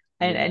safe.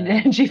 Yeah.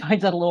 And she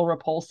finds that a little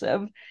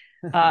repulsive.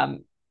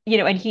 Um, you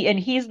know, and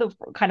he's the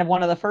kind of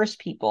one of the first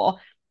people,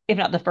 if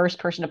not the first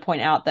person to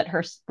point out that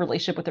her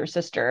relationship with her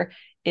sister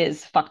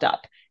is fucked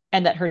up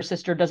and that her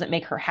sister doesn't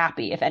make her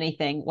happy. If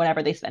anything,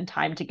 whenever they spend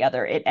time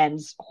together, it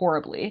ends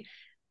horribly.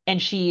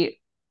 And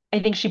I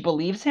think she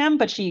believes him,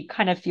 but she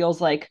kind of feels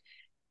like,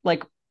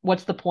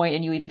 what's the point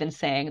in you even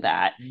saying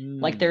that?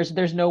 Like, Mm.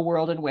 there's no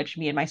world in which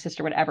me and my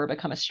sister would ever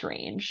become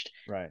estranged.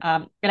 Right.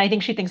 And I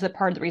think she thinks that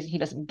part of the reason he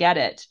doesn't get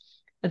it,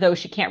 though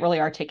she can't really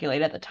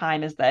articulate at the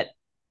time, is that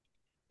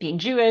being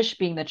Jewish,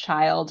 being the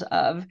child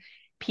of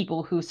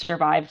people who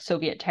survived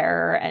Soviet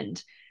terror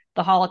and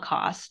the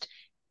Holocaust,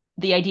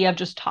 the idea of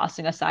just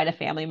tossing aside a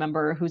family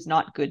member who's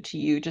not good to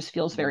you just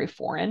feels very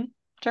foreign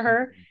to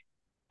her.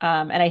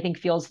 Mm-hmm. And I think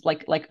feels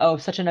like oh,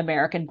 such an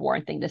American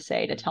born thing to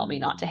say, to tell me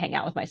not Mm-hmm. to hang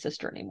out with my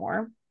sister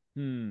anymore.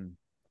 Hmm.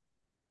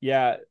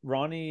 Yeah,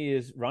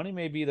 Ronnie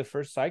may be the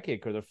first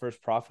psychic or the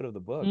first prophet of the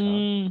book, huh?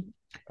 Mm.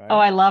 Oh,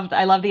 Right? I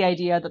love the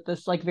idea that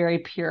this like very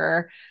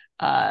pure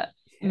uh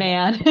Yeah.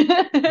 man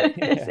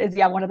Yeah. is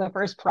yeah, one of the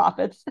first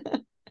prophets.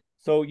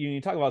 So you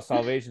talk about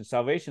salvation.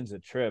 Salvation's a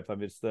trip. I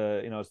mean, it's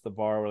the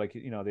bar where like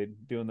they're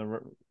doing the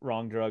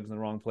wrong drugs in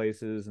the wrong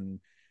places, and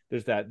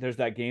there's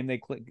that game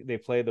they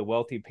play, the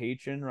wealthy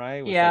patron, right?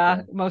 It's like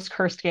Yeah, most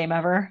cursed game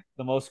ever.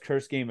 the most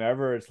cursed game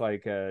ever. It's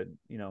like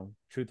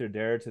truth or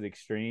dare to the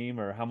extreme,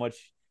 or how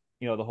much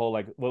the whole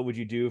like what would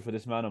you do for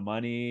this amount of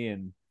money,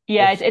 and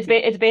Yeah, there's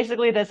it's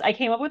basically this. I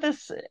came up with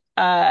this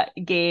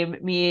game,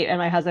 me and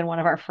my husband, one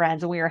of our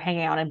friends, and we were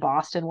hanging out in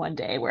Boston one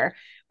day where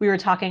we were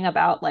talking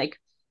about like,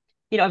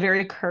 you know, a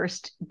very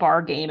cursed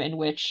bar game in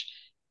which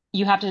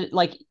you have to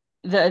like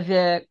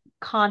the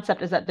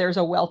concept is that there's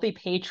a wealthy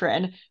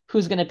patron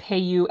who's going to pay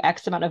you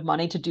X amount of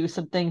money to do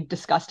something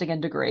disgusting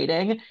and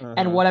degrading, and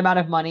uh-huh. what amount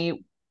of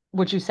money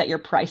would you set your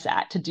price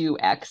at to do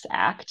X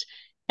act?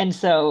 And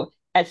so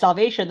at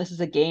Salvation, this is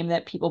a game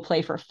that people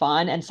play for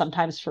fun and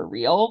sometimes for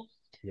real,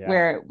 Yeah.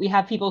 where we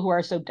have people who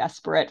are so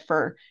desperate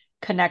for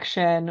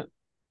connection,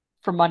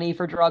 for money,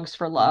 for drugs,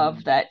 for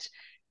love, that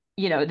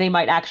they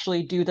might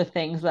actually do the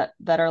things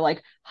that are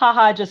like,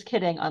 haha, just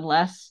kidding,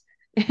 unless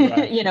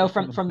Right.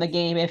 from the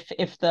game, if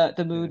the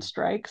Yeah. mood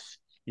strikes.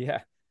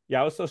 Yeah.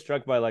 Yeah. I was so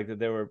struck by like that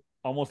there were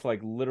almost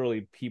like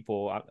literally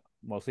people,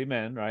 mostly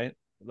men, right?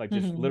 Like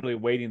just Hmm. literally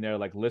waiting there,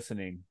 like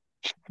listening.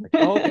 Like,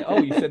 oh, okay.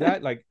 Oh, you said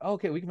that? Like, oh,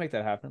 okay, we can make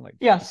that happen. Like,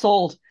 Yeah,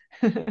 sold.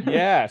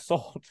 yeah,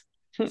 sold.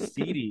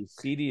 Seedy.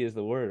 Seedy is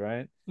the word,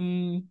 right?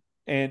 Mm,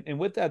 And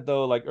with that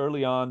though, like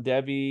early on,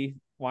 Debbie,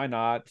 why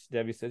not?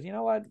 Debbie says, you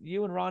know what,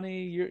 you and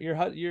Ronnie, your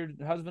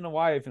husband and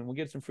wife, and we'll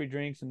get some free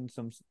drinks and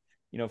some,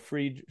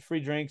 free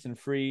drinks and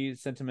free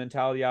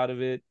sentimentality out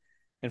of it.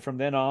 And from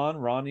then on,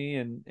 Ronnie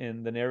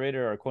and the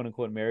narrator are quote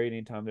unquote married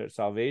anytime they're at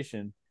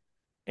Salvation.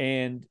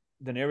 And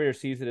the narrator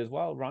sees it as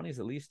well. Ronnie's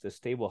at least a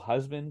stable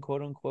husband,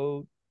 quote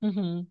unquote.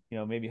 hmm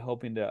Maybe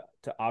hoping to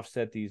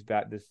offset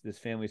this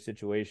family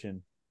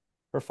situation.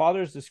 Her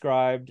father is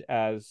described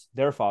as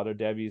their father,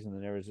 Debbie's, and the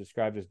narrator is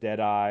described as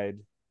dead-eyed.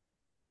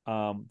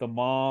 The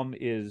mom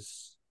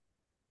is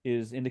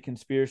into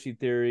conspiracy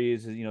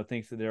theories,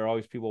 thinks that there are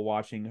always people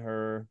watching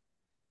her.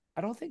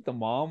 I don't think the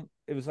mom,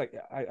 it was like,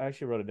 I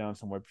actually wrote it down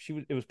somewhere.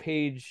 It was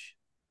page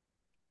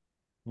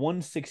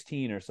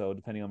 116 or so,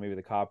 depending on maybe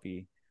the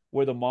copy,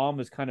 where the mom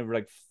is kind of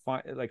like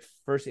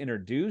first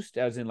introduced,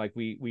 as in like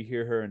we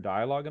hear her in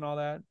dialogue and all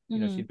that.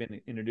 hmm She'd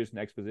been introduced in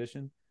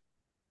exposition.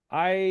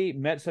 I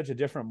met such a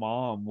different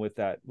mom with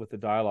the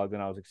dialogue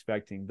than I was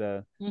expecting.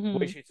 The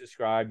way hmm she's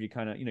described, you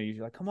kind of,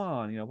 you're like, come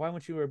on, why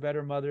wouldn't you were a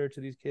better mother to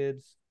these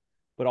kids,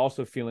 but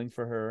also feeling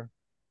for her.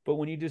 But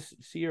when you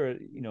just see her,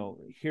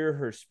 hear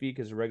her speak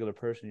as a regular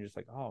person, you're just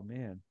like, oh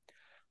man,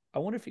 I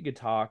wonder if you could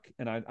talk.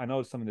 And I know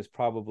it's something that's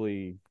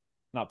probably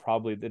not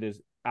probably that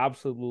is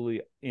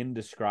absolutely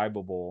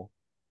indescribable,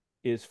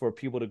 is for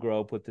people to grow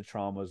up with the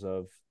traumas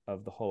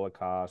of the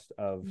Holocaust,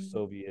 of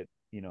Soviet,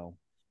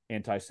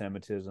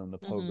 anti-Semitism, the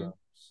hmm pogroms,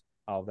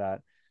 all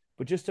that.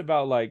 But just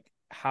about like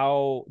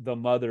how the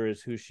mother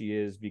is who she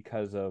is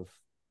because of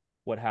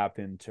what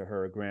happened to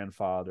her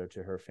grandfather,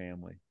 to her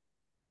family.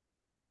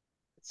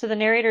 So the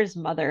narrator's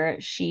mother,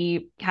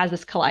 she has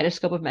this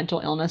kaleidoscope of mental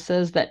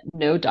illnesses that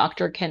no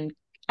doctor can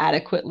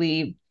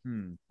adequately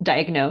Hmm.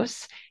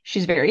 diagnose.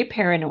 She's very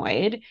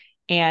paranoid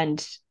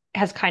and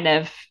has kind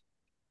of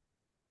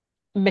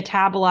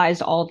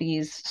metabolized all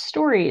these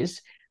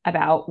stories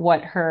about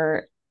what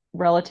her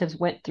relatives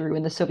went through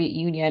in the Soviet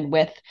Union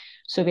with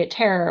Soviet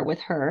terror, with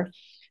her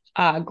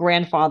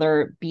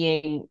grandfather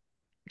being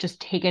just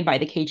taken by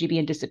the KGB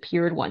and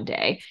disappeared one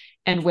day,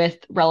 and with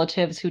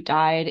relatives who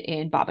died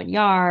in Babin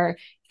Yar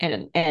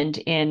and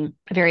in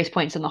various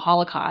points in the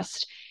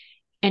Holocaust.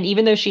 And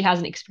even though she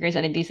hasn't experienced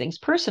any of these things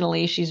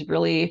personally, she's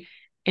really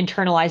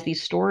internalized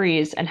these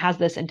stories and has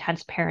this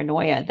intense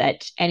paranoia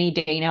that any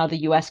day now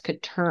the US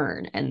could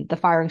turn and the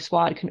firing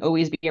squad can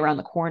always be around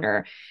the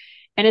corner.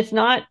 And it's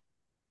not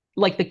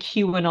like the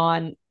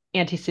QAnon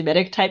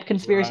anti-Semitic type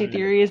conspiracy Right.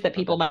 theories that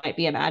people Right. might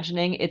be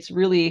imagining. It's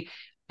really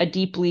a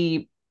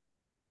deeply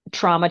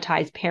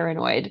traumatized,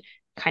 paranoid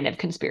kind of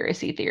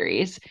conspiracy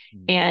theories.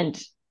 Hmm.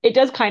 And it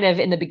does kind of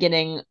in the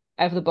beginning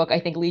of the book, I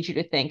think, lead you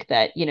to think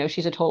that,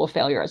 she's a total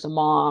failure as a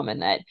mom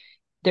and that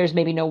there's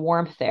maybe no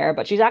warmth there,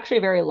 but she's actually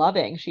very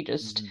loving. She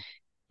just Hmm.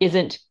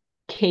 isn't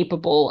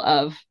capable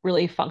of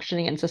really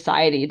functioning in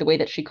society the way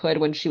that she could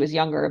when she was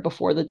younger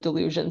before the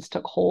delusions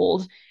took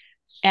hold.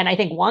 And I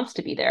think wants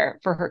to be there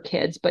for her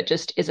kids, but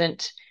just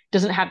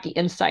doesn't have the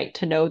insight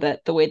to know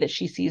that the way that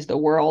she sees the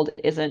world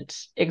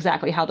isn't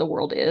exactly how the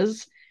world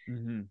is.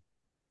 Hmm.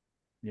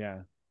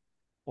 Yeah.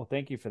 Well,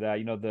 thank you for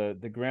that.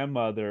 The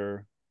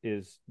grandmother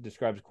is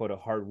described as quote a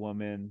hard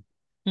woman,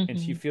 and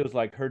she Mm-hmm. feels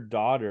like her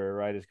daughter,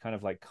 right, is kind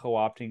of like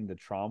co-opting the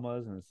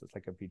traumas, and it's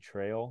like a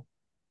betrayal.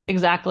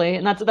 Exactly.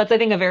 And that's I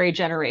think a very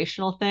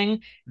generational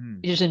thing.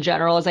 Mm. Just in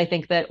general, is I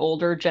think that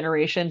older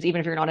generations, even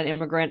if you're not an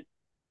immigrant,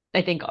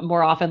 I think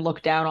more often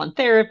look down on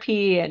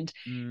therapy and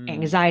Mm.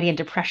 anxiety and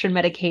depression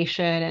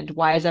medication and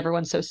why is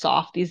everyone so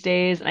soft these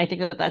days? And I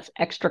think that that's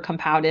extra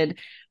compounded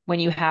when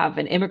you have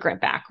an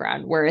immigrant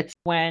background, where it's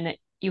when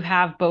you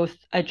have both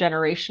a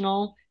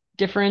generational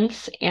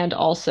difference and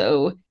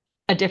also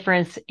a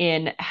difference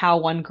in how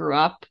one grew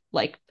up,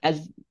 like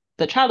as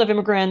the child of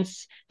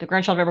immigrants, the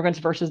grandchild of immigrants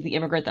versus the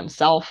immigrant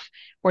themselves,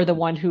 or the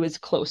one who is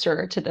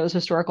closer to those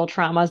historical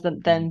traumas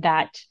than Mm.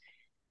 that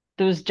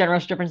those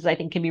generational differences I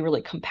think can be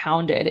really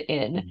compounded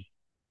in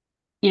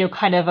Mm.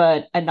 kind of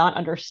a not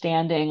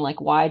understanding,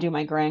 like, why do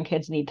my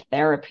grandkids need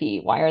therapy?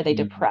 Why are they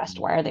depressed?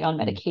 Mm. Why are they on Mm.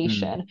 Mm.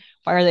 medication?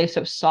 Why are they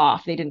so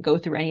soft? They didn't go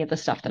through any of the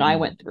stuff that I Mm.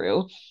 went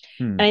through.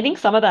 Mm. And I think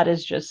some of that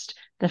is just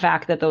the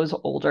fact that those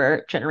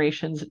older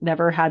generations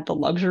never had the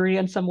luxury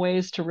in some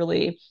ways to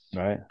really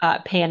Right.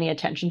 pay any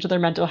attention to their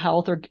mental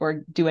health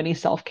or do any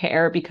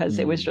self-care because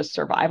it was Mm. just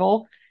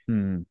survival.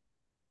 Mm.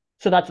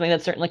 So that's something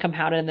that's certainly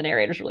compounded in the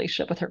narrator's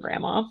relationship with her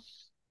grandma.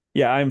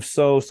 Yeah, I'm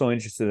so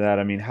interested in that.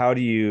 I mean, how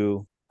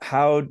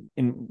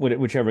in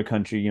whichever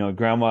country,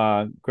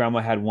 grandma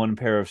had one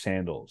pair of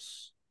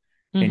sandals,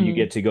 and you Mm-hmm.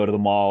 get to go to the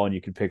mall and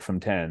you can pick from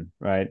 10,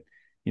 right?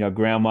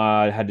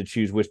 Grandma had to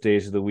choose which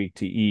days of the week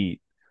to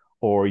eat,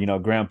 or,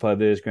 grandpa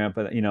this,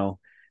 grandpa that,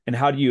 and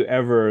how do you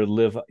ever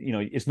live,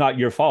 it's not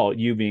your fault,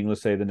 you being,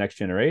 let's say, the next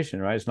generation,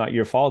 right? It's not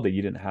your fault that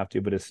you didn't have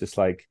to, but it's just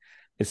like,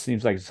 it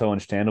seems like it's so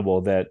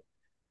understandable that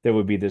there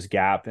would be this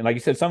gap. And like you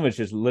said, some of it's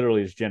just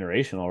literally is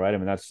generational, right? I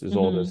mean, that's as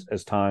old Hmm.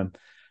 as time.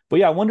 But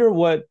yeah, I wonder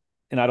what,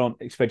 and I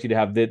don't expect you to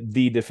have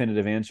the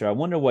definitive answer. I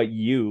wonder what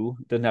you,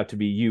 doesn't have to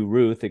be you,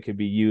 Ruth, it could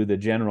be you, the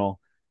general.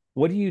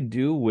 What do you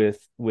do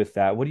with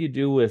that? What do you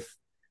do with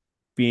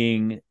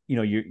being,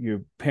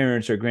 your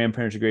parents or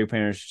grandparents or great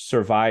parents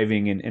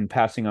surviving and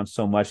passing on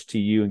so much to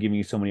you and giving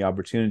you so many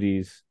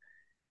opportunities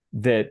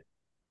that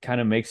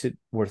kind of makes it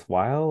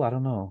worthwhile? I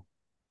don't know.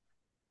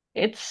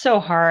 It's so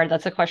hard.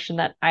 That's a question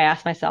that I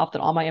ask myself,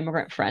 that all my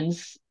immigrant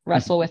friends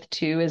wrestle with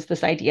too, is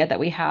this idea that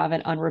we have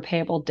an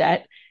unrepayable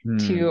debt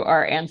to Hmm.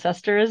 our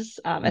ancestors,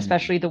 Hmm.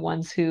 especially the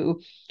ones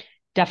who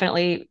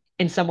definitely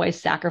in some ways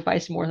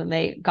sacrificed more than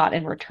they got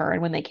in return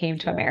when they came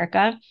to Yeah.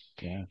 America.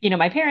 Yeah.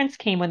 My parents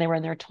came when they were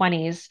in their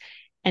 20s,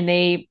 and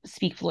they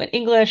speak fluent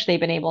English. They've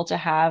been able to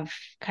have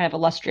kind of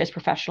illustrious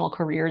professional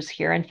careers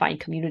here and find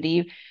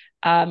community.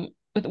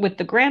 With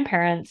the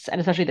grandparents, and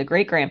especially the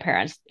great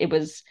grandparents, it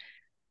was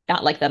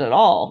not like that at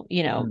all.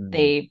 Hmm.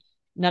 They,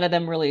 none of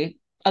them really,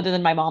 other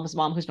than my mom's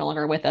mom, who's no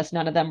longer with us,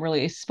 none of them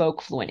really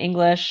spoke fluent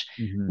English.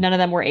 Hmm. None of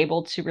them were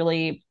able to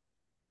really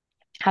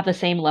have the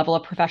same level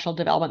of professional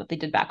development that they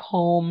did back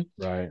home.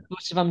 Right.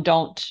 Most of them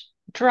don't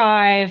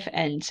drive,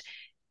 and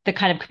the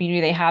kind of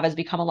community they have has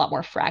become a lot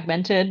more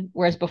fragmented.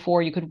 Whereas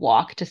before you could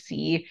walk to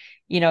see,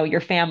 your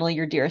family,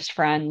 your dearest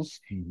friends.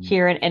 Hmm.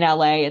 Here in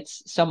LA,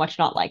 it's so much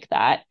not like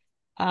that.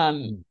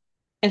 Um,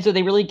 and so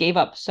they really gave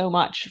up so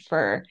much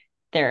for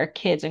their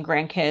kids and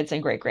grandkids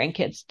and great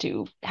grandkids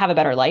to have a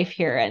better life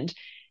here. And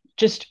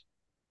just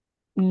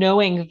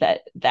knowing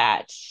that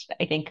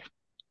I think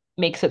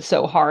makes it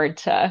so hard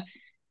to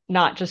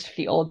not just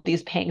feel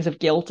these pangs of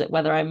guilt at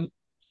whether I'm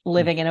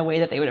living in a way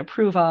that they would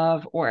approve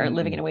of, or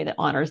living in Hmm. a way that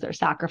honors their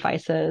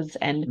sacrifices.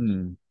 And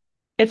Hmm.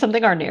 it's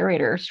something our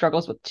narrator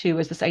struggles with too,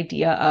 is this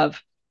idea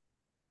of,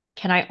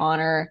 can I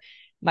honor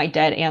my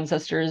dead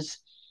ancestors'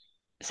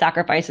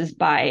 sacrifices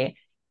by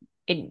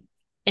in,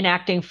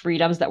 enacting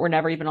freedoms that were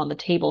never even on the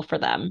table for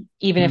them,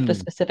 even if the Hmm.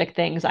 specific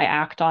things I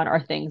act on are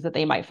things that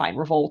they might find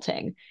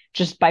revolting?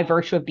 Just by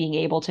virtue of being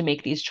able to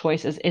make these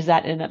choices, is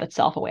that in and of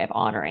itself a way of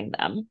honoring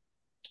them?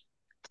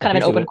 It's I kind of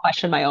an appreciate open it.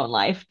 question in my own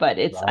life, but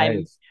it's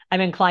Right. I'm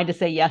inclined to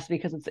say yes,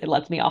 because it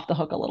lets me off the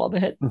hook a little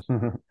bit.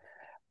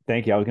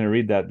 Thank you. I was going to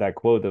read that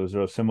quote that was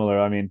real similar.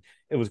 I mean,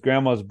 it was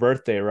grandma's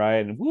birthday, right?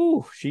 And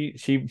woo, she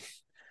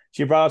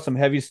brought out some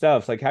heavy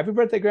stuff. It's like, happy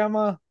birthday,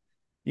 grandma.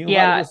 You invited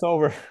Yeah, us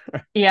over.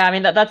 yeah. I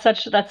mean, that's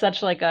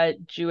such like a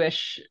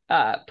Jewish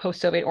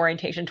post-Soviet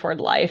orientation toward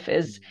life,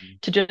 is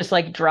to just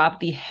like drop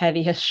the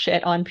heaviest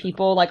shit on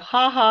people. Like,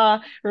 haha,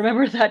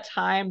 remember that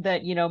time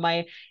that,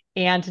 my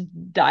aunt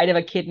died of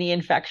a kidney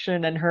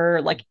infection, and her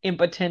like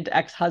impotent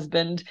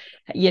ex-husband,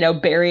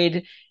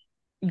 buried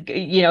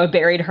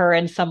her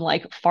in some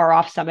like far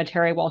off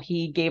cemetery while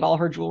he gave all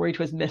her jewelry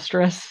to his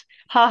mistress.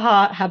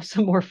 Haha, have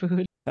some more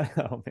food.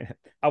 Oh man.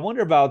 I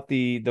wonder about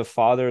the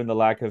father and the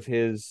lack of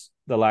his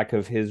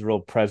real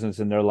presence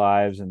in their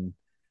lives. And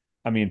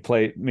I mean,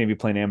 playing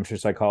amateur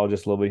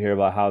psychologist a little bit here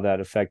about how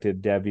that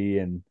affected Debbie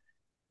and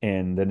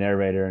the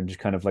narrator, and just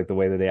kind of like the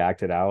way that they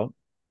acted out.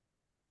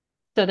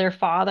 So their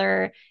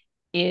father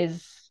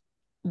is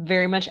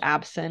very much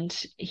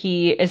absent.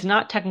 He is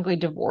not technically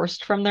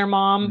divorced from their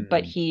mom,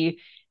 but Mm. he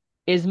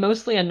is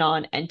mostly a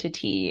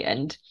non-entity,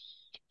 and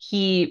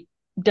he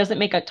doesn't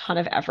make a ton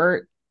of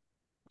effort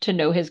to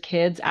know his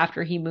kids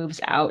after he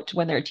moves out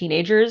when they're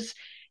teenagers.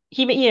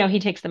 He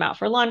takes them out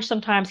for lunch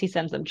sometimes. He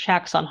sends them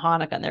checks on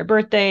Hanukkah and their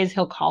birthdays.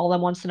 He'll call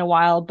them once in a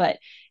while, but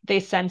they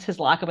sense his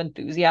lack of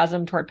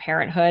enthusiasm toward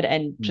parenthood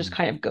and just Mm.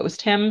 kind of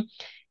ghost him.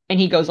 And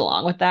he goes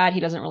along with that. He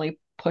doesn't really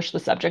push the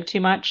subject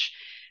too much.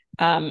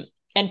 Um,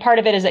 and part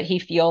of it is that he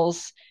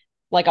feels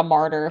like a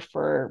martyr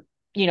for,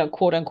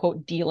 quote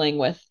unquote, dealing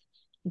with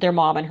their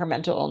mom and her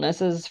mental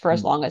illnesses for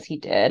as Mm. long as he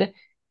did,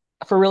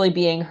 for really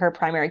being her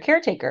primary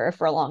caretaker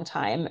for a long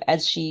time,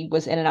 as she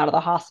was in and out of the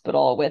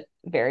hospital with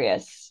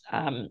various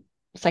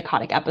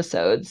psychotic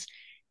episodes.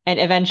 And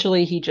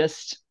eventually he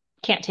just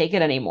can't take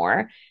it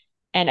anymore.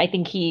 And I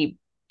think he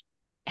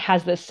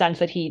has this sense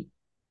that he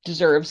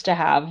deserves to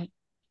have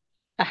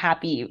a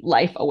happy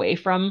life away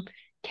from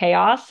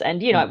chaos.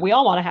 And, Mm. we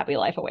all want a happy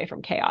life away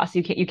from chaos.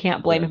 You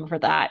can't blame Yeah. him for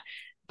that.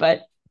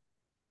 But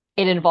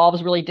it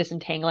involves really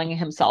disentangling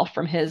himself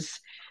from his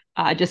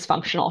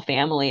dysfunctional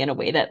family in a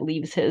way that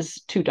leaves his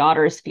two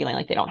daughters feeling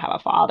like they don't have a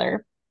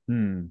father.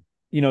 Mm.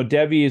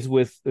 Debbie is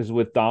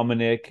with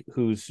Dominic,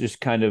 who's just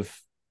kind of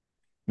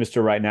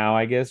Mr. Right Now,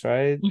 I guess,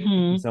 right? In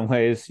Mm-hmm. some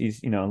ways,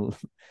 he's,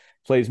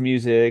 plays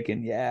music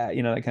and yeah,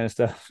 that kind of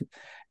stuff.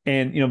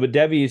 And but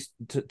Debbie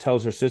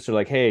tells her sister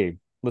like, "Hey,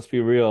 let's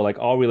be real. Like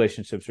all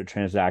relationships are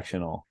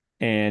transactional."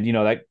 And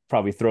that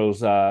probably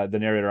throws the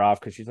narrator off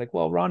because she's like,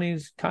 "Well,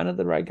 Ronnie's kind of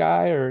the right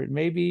guy, or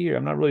maybe, or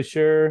I'm not really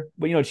sure."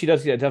 But she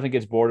does definitely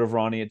gets bored of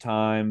Ronnie at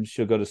times.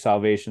 She'll go to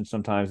Salvation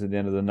sometimes at the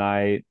end of the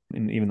night,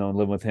 and even though I'm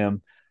living with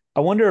him. I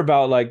wonder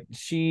about like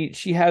she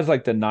has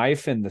like the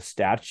knife and the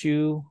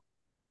statue.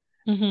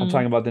 I'm Hmm.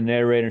 talking about the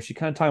narrator. She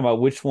kind of talking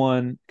about which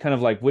one, kind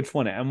of like which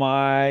one am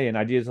I, and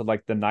ideas of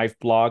like the knife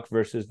block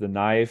versus the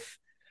knife.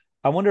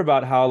 I wonder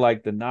about how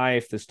like the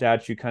knife, the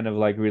statue kind of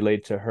like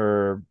relate to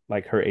her,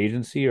 like her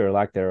agency or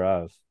lack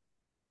thereof.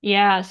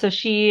 Yeah, so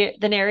the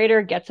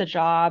narrator gets a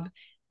job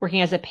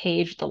working as a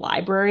page at the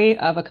library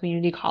of a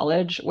community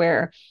college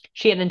where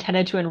she had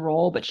intended to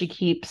enroll, but she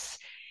keeps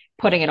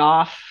putting it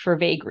off for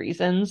vague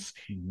reasons.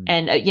 Mhm.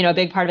 And, a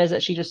big part of it is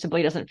that she just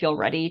simply doesn't feel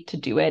ready to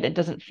do it. It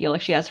doesn't feel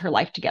like she has her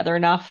life together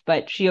enough,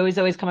 but she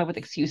always come up with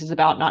excuses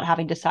about not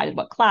having decided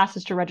what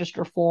classes to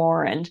register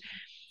for. And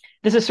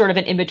this is sort of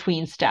an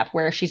in-between step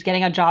where she's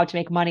getting a job to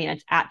make money and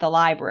it's at the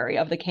library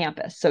of the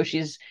campus. So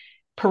she's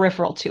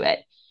peripheral to it.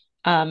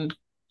 Um,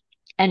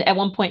 and at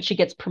one point, she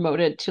gets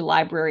promoted to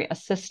library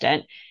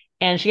assistant,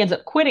 and she ends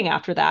up quitting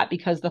after that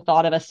because the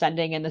thought of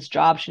ascending in this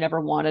job she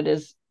never wanted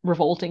is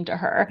revolting to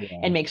her Yeah.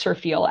 and makes her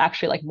feel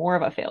actually like more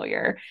of a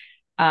failure,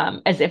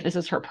 as if this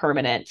is her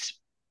permanent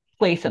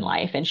place in Mm.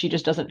 life. And she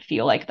just doesn't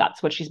feel like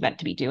that's what she's meant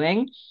to be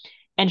doing.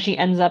 And she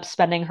ends up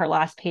spending her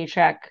last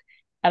paycheck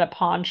at a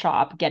pawn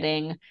shop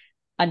getting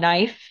a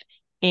knife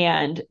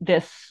and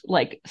this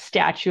like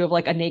statue of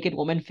like a naked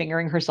woman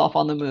fingering herself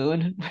on the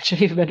moon, which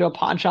if you've been to a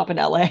pawn shop in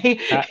LA,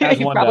 As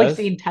you've one probably does.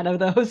 seen 10 of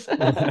those.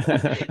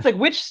 It's like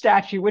which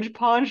statue, which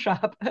pawn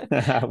shop?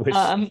 I wish.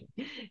 Um,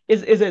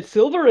 is it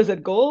silver? Is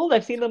it gold?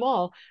 I've seen them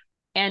all.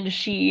 And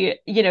she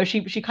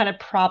kind of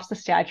props the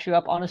statue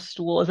up on a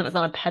stool as if it's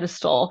on a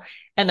pedestal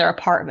in their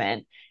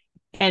apartment.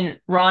 And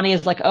Ronnie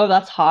is like, "Oh,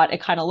 that's hot.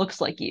 It kind of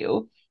looks like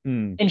you."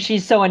 Mm, And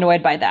she's so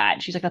annoyed by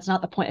that. She's like, "That's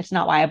not the point. It's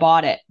not why I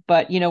bought it.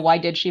 But why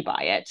did she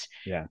buy it?"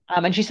 yeah.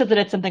 And she said that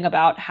it's something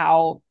about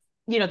how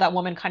that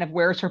woman kind of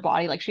wears her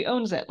body like she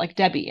owns it, like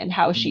Debbie, and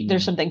how there's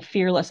Mm, something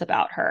fearless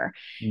about her.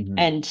 hmm.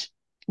 And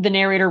the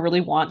narrator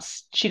really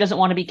she doesn't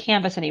want to be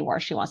canvas anymore.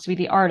 She wants to be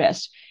the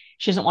artist.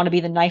 She doesn't want to be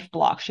the knife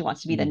block. She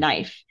wants to be the Mm,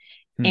 knife.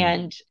 hmm.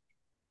 And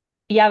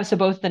yeah, so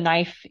both the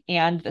knife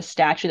and the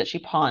statue that she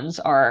pawns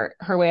are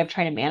her way of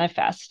trying to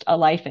manifest a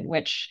life in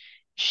which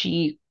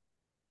she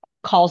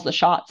calls the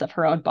shots of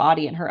her own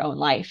body and her own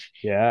life.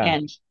 Yeah.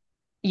 And,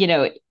 you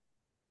know, it,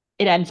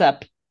 it ends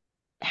up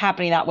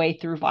happening that way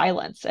through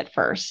violence at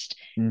first.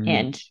 Hmm.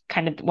 And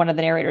kind of one of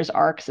the narrator's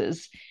arcs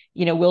is,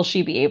 will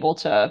she be able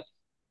to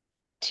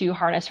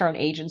harness her own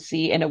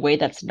agency in a way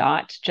that's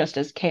not just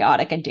as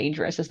chaotic and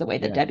dangerous as the way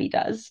that Yeah. Debbie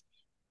does?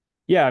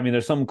 Yeah, I mean,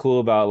 there's something cool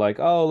about like,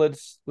 oh,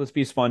 let's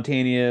be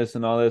spontaneous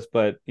and all this,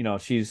 but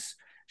she's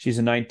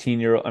a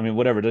 19-year-old. I mean,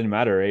 whatever, it doesn't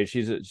matter her age.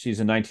 She's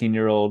a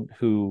 19-year-old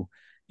who,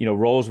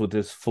 rolls with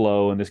this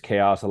flow and this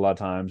chaos a lot of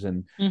times,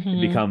 and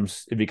Mm-hmm.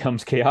 it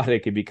becomes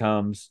chaotic, it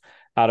becomes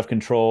out of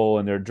control,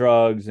 and there are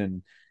drugs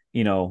and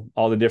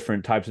all the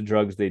different types of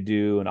drugs they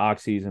do, and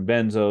oxys and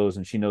benzos,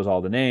 and she knows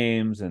all the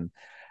names. And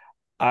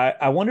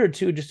I wondered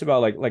too just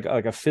about like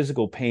a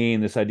physical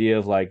pain, this idea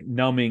of like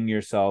numbing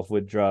yourself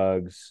with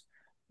drugs,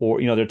 or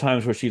there are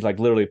times where she's like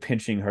literally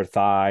pinching her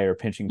thigh or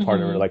pinching part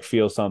of her Mm-hmm. like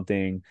feel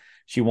something.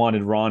 She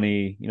wanted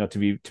Ronnie, to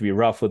be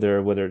rough with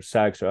her, whether it's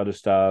sex or other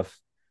stuff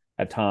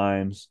at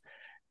times.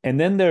 And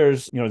then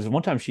there's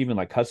one time she even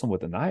like cuts him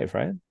with a knife,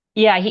 right?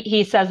 Yeah,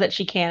 he says that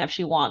she can if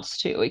she wants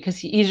to because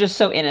he's just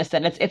so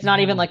innocent. It's not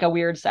even Yeah. like a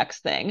weird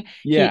sex thing.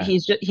 Yeah.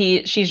 She's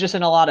just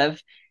in a lot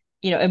of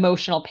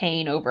emotional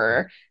pain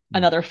over Mm.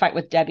 another fight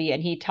with Debbie,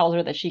 and he tells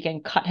her that she can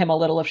cut him a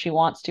little if she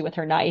wants to with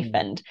her knife, Mm.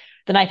 and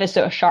the knife is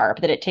so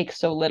sharp that it takes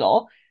so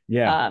little.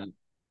 Yeah. Um,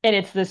 and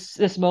it's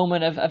this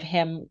moment of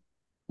him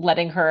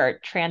letting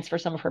her transfer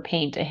some of her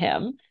pain to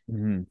him.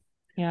 Mhm.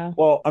 Yeah.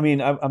 Well, I mean,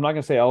 I'm not going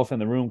to say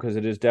elephant in the room because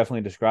it is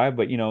definitely described,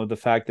 but the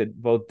fact that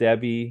both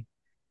Debbie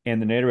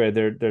and the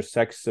narrator, they're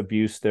sex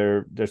abuse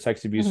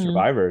Hmm.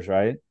 survivors,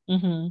 right?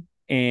 Hmm.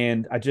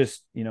 And I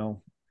just,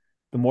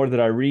 the more that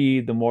I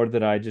read, the more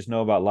that I just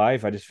know about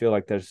life, I just feel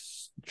like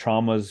there's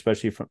traumas,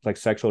 especially from like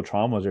sexual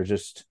traumas, are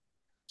just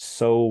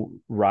so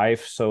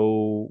rife,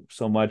 so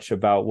much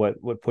about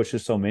what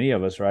pushes so many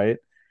of us, right?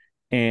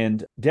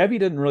 And Debbie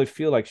didn't really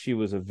feel like she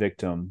was a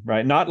victim,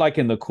 right? Not like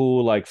in the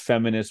cool, like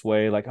feminist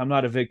way, like I'm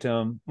not a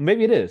victim. Well,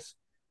 maybe it is.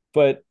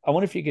 But I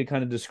wonder if you could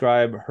kind of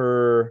describe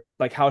her,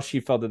 like how she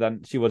felt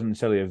that she wasn't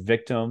necessarily a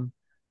victim,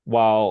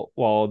 while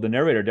the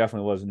narrator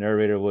definitely was. The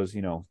narrator was,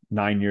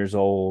 9 years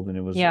old, and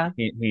it was Yeah.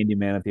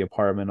 handyman at the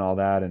apartment, and all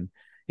that. And,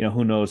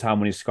 who knows how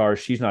many scars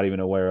she's not even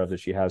aware of that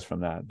she has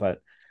from that. But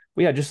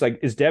yeah, just like,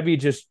 is Debbie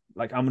just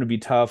like, I'm going to be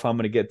tough. I'm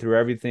going to get through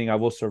everything. I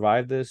will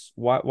survive this.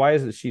 Why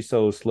is it she's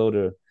so slow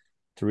to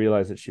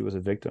realize that she was a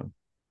victim?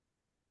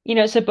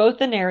 So both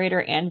the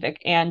narrator and Vic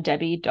and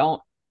Debbie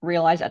don't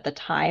realize at the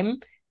time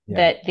Yeah.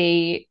 that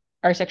they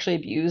are sexually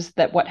abused,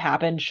 that what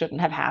happened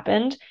shouldn't have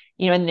happened.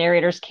 In the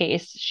narrator's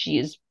case,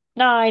 she's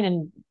 9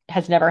 and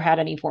has never had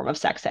any form of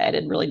sex ed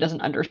and really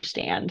doesn't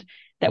understand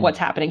that Mm. what's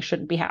happening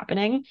shouldn't be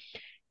happening.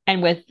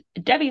 And with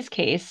Debbie's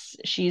case,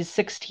 she's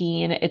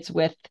 16. It's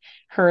with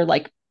her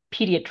like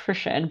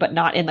pediatrician, but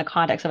not in the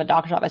context of a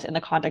doctor's office, in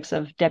the context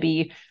of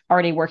Debbie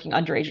already working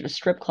underage at a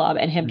strip club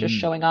and him just Mm.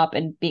 showing up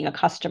and being a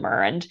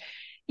customer. And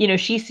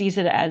she sees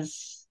it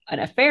as an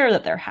affair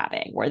that they're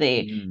having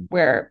Mm.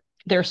 where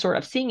they're sort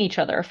of seeing each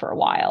other for a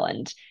while.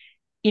 And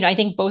I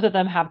think both of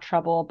them have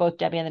trouble, both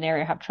Debbie and the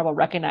narrator have trouble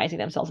recognizing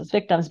themselves as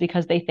victims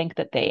because they think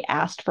that they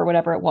asked for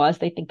whatever it was.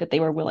 They think that they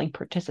were willing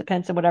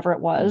participants in whatever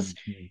it was.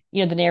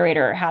 Mm. The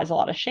narrator has a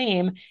lot of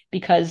shame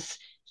because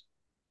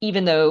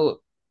even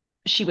though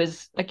she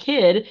was a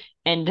kid,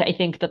 and I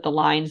think that the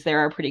lines there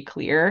are pretty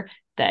clear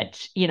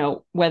that,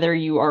 whether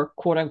you are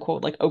quote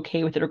unquote like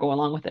okay with it or go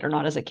along with it or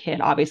not as a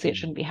kid, obviously it Mm.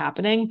 shouldn't be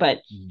happening.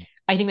 But Mm.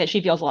 I think that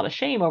she feels a lot of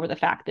shame over the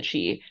fact that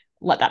she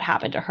let that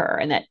happen to her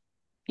and that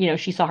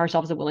she saw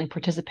herself as a willing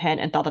participant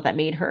and thought that that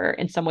made her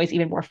in some ways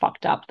even more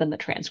fucked up than the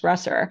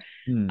transgressor.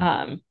 Mm.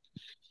 Um,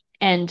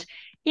 and,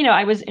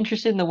 I was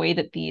interested in the way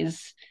that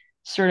these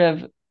sort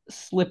of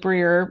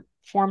slipperier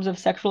forms of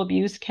sexual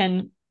abuse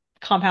can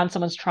compound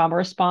someone's trauma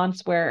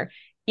response, where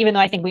even though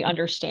I think we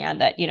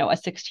understand that, a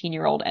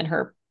 16-year-old and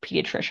her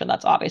pediatrician,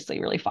 that's obviously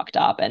really fucked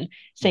up. And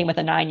same with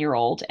a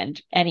 9-year-old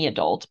and any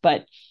adult.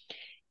 But,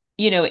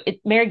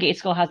 Mary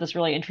Gaitskill has this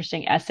really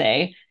interesting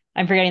essay.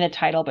 I'm forgetting the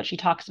title, but she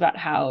talks about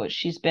how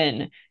she's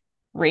been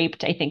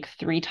raped, I think,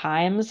 3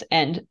 times.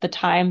 And the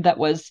time that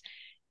was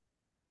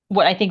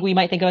what I think we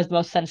might think of as the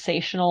most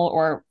sensational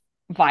or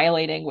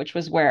violating, which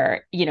was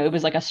where, it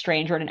was like a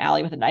stranger in an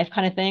alley with a knife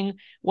kind of thing,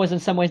 was in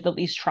some ways the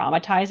least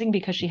traumatizing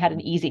because she had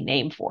an easy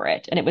name for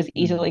it and it was Mm.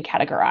 easily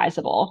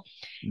categorizable.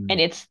 Mm. And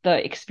it's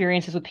the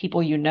experiences with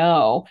people,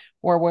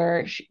 or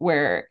where,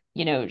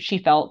 she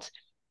felt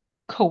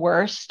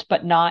coerced,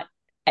 but not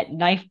at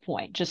knife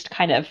point, just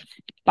kind of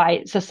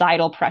by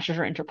societal pressures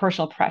or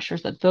interpersonal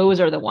pressures, that those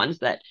are the ones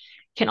that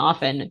can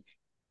often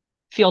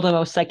feel the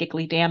most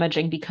psychically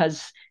damaging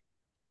because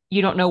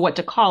you don't know what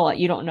to call it.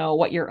 You don't know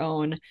what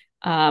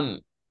um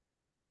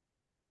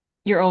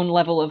your own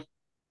level of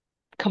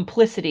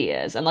complicity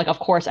is. And like, of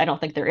course, I don't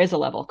think there is a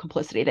level of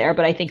complicity there,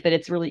 but I think that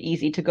it's really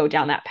easy to go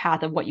down that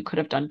path of what you could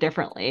have done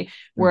differently. Mm.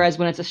 Whereas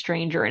when it's a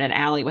stranger in an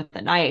alley with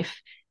a knife,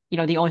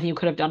 the only thing you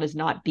could have done is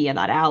not be in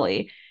that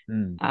alley.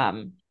 Mm.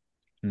 Um,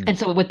 Mm. and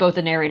so with both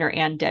the narrator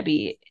and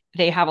Debbie,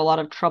 they have a lot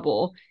of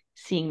trouble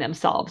seeing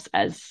themselves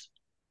as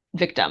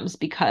victims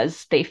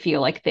because they feel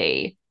like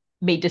they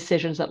made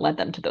decisions that led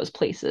them to those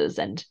places.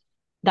 And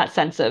that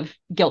sense of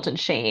guilt and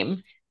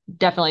shame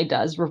definitely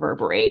does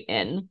reverberate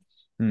in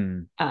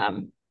Mm.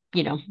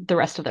 the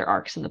rest of their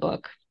arcs in the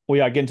book. Well,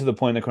 yeah, getting to the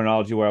point in the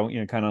chronology where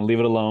I, kind of leave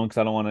it alone because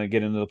I don't want to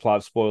get into the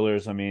plot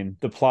spoilers. I mean,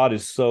 the plot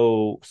is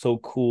so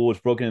cool. It's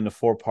broken into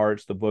 4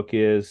 parts. The book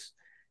is,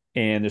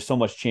 and there's so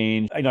much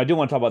change. I do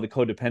want to talk about the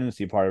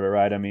codependency part of it,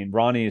 right? I mean,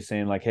 Ronnie is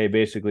saying like, hey,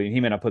 basically, he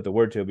may not put the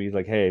word to it, but he's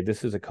like, hey,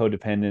 this is a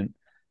codependent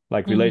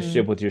like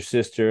relationship with your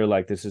sister.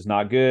 Like, this is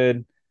not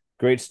good.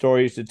 Great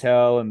stories to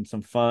tell and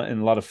some fun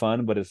and a lot of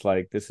fun, but it's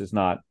like this is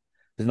not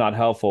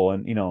helpful.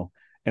 And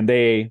and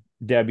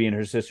Debbie and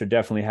her sister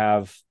definitely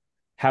have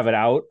it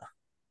out,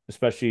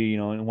 especially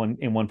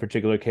in one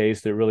particular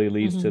case that really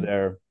leads to Mm-hmm.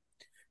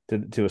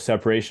 their to a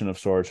separation of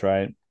sorts,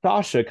 right?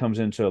 Sasha comes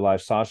into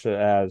life. Sasha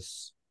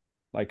as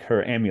like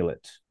her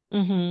amulet,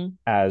 Mm-hmm.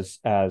 as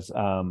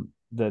the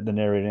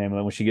narrated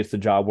amulet when she gets the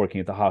job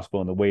working at the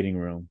hospital in the waiting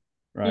room,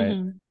 right?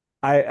 Mm-hmm.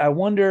 I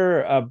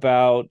wonder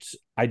about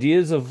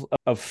ideas of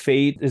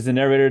fate. Is the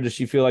narrator, does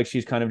she feel like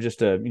she's kind of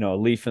just a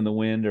leaf in the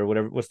wind or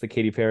whatever? What's the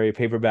Katy Perry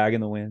paper bag in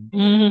the wind? You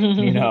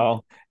Mm-hmm.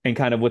 know, and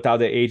kind of without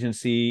the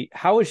agency.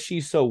 How is she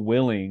so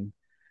willing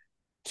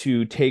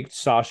to take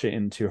Sasha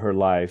into her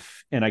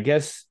life? And I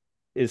guess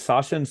is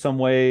Sasha in some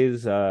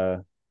ways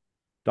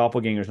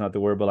doppelganger is not the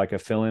word, but like a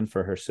fill-in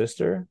for her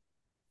sister,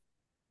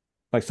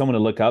 like someone to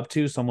look up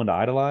to, someone to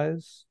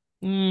idolize.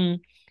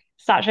 Mm.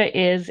 Sasha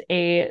is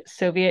a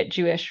Soviet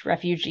Jewish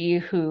refugee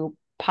who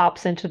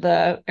pops into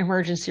the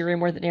emergency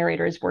room where the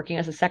narrator is working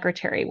as a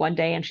secretary one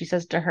day, and she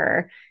says to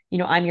her,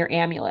 I'm your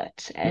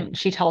amulet. And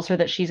she tells her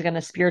that she's going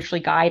to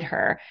spiritually guide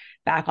her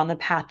back on the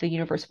path the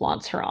universe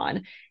wants her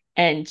on.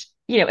 And,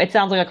 it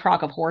sounds like a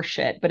crock of horse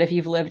shit, but if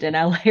you've lived in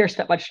LA or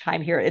spent much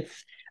time here,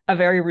 it's a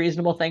very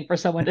reasonable thing for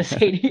someone to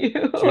say to you.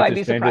 Truth I'd is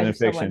be stranger surprised than if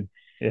someone, fiction.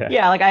 Yeah.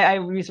 yeah, like I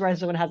would be surprised if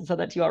someone hasn't said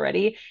that to you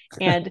already.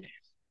 And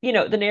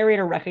the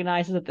narrator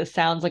recognizes that this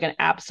sounds like an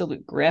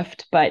absolute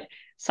grift, but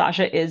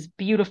Sasha is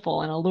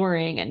beautiful and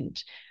alluring,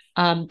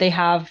 and they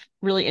have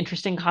really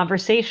interesting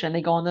conversation.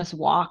 They go on this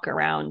walk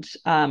around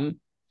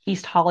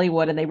East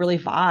Hollywood, and they really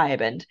vibe.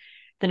 And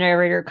the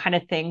narrator kind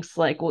of thinks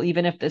like, well,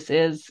 even if this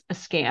is a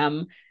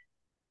scam,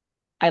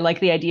 I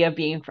like the idea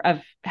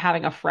of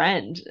having a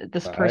friend.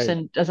 This Right.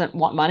 person doesn't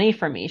want money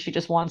from me. She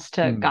just wants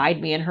to Hmm. guide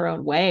me in her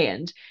own way,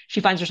 and she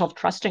finds herself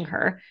trusting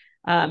her.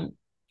 Um,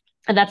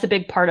 and that's a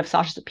big part of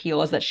Sasha's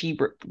appeal, is that she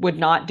would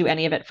not do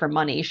any of it for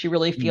money. She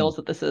really Hmm. feels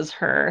that this is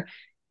her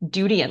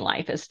duty in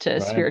life, is to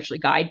Right. spiritually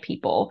guide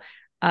people.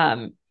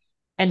 Um,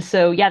 and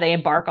so, yeah, they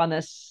embark on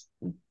this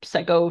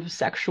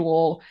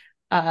psychosexual,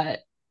 uh,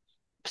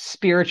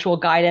 spiritual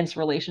guidance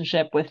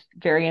relationship with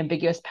very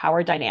ambiguous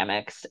power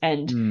dynamics.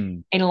 And Hmm.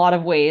 in a lot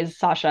of ways,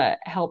 Sasha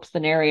helps the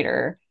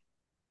narrator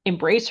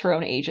embrace her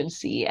own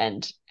agency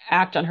and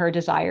act on her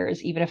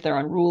desires, even if they're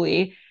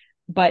unruly.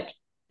 But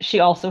she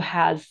also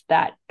has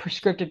that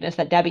prescriptiveness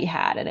that Debbie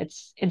had, and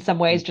it's in some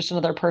ways just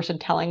another person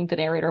telling the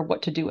narrator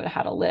what to do and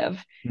how to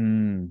live.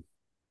 Mm,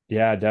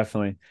 yeah,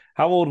 definitely.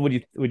 How old would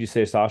you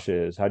say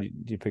Sasha is? Do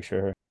you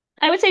picture her?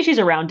 I would say she's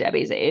around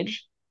Debbie's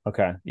age,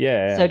 Okay.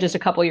 Yeah, so yeah, just a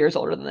couple years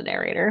older than the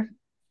narrator.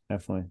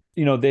 definitely.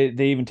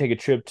 They even take a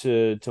trip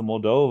to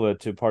Moldova,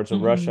 to parts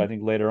of Russia, I Mm-hmm.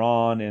 think later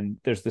on, and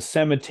there's the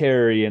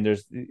cemetery and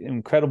there's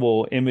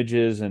incredible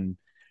images and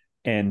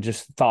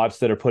just thoughts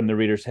that are put in the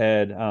reader's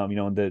head.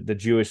 The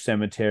Jewish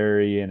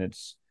cemetery, and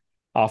it's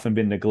often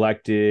been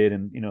neglected,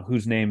 and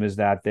whose name is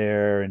that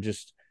there, and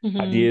just Mm-hmm.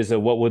 ideas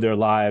of what were their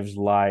lives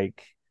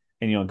like,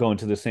 and go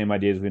into the same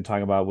ideas we've been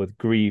talking about with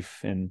grief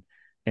and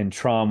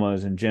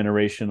traumas and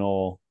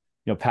generational,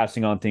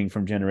 passing on things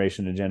from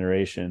generation to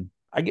generation.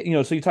 I get,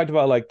 so you talked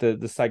about like the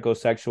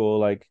psychosexual,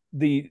 like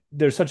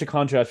there's such a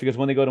contrast because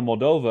when they go to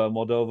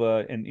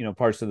Moldova and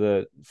parts of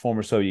the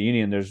former Soviet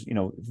Union, there's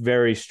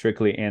very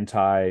strictly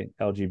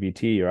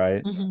anti-LGBT,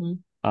 right? Mm-hmm.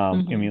 I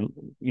Mm-hmm.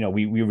 mean,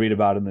 we read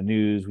about it in the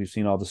news, we've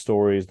seen all the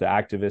stories, the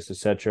activists,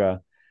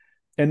 etc.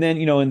 And then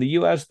in the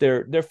U.S.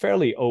 they're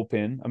fairly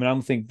open. I mean, I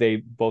don't think they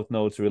both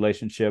know it's a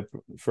relationship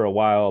for a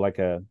while, like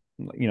a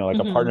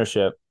Mm-hmm.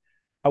 partnership.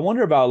 I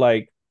wonder about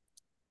like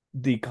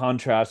the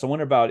contrast. I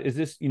wonder about, is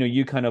this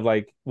you kind of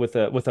like with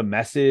a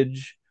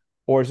message,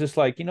 or is this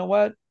like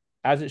what,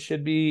 as it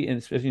should be, and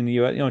especially in the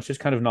U.S. It's just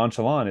kind of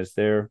nonchalant. Is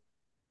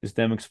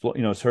them explore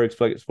it's her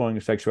exploring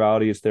her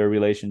sexuality, it's their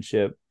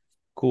relationship,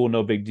 cool,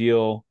 no big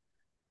deal,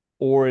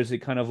 or is it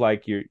kind of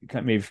like you're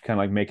maybe kind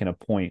of like making a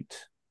point?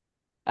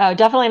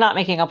 Definitely not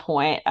making a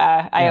point.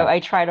 Yeah. I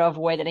try to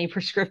avoid any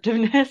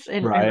prescriptiveness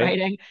in Right.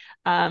 writing.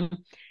 Um,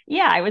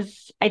 yeah,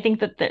 I think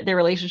that their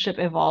relationship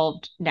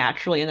evolved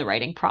naturally in the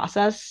writing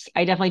process.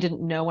 I definitely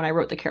didn't know when I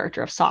wrote the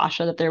character of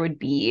Sasha that there would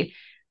be,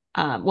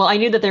 well, I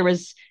knew that there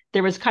was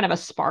kind of a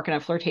spark and a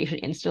flirtation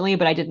instantly,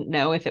 but I didn't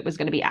know if it was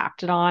going to be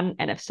acted on,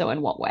 and if so,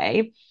 in what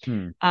way.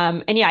 Hmm.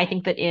 And yeah, I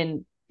think that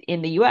in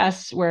the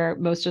US, where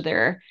most of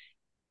their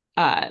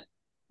uh,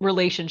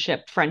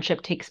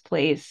 friendship takes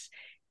place,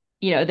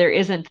 there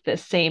isn't the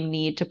same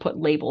need to put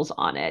labels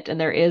on it. And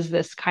there is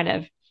this kind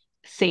of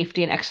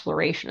safety and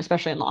exploration,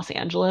 especially in Los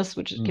Angeles,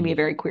 which can be Hmm. a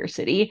very queer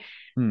city.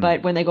 Hmm.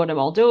 But when they go to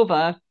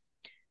Moldova,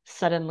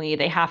 suddenly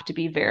they have to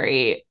be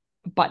very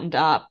buttoned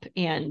up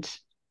and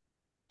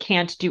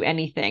can't do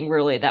anything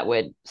really that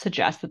would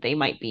suggest that they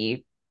might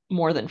be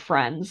more than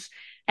friends.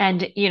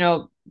 And,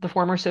 the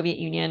former Soviet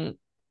Union,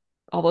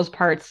 all those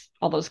parts,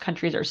 all those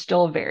countries are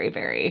still very,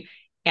 very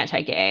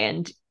anti-gay.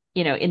 And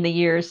in the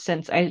years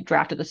since I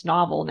drafted this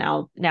novel,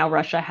 now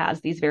Russia has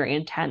these very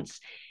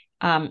intense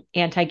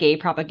anti-gay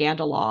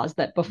propaganda laws.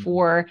 That Hmm.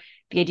 before,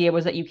 the idea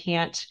was that you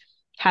can't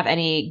have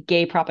any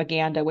gay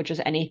propaganda, which is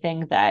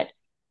anything that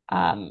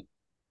um,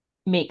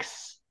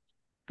 makes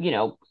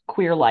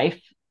queer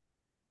life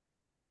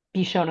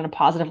be shown in a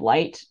positive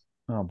light,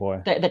 Oh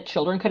boy. that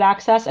children could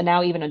access. And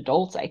now even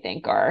adults, I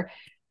think, are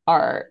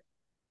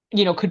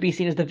could be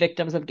seen as the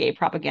victims of gay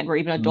propaganda, where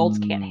even adults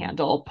can't Mm.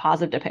 handle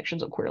positive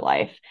depictions of queer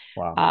life.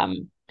 Wow.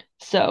 Um,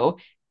 so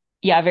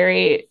yeah,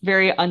 very,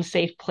 very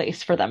unsafe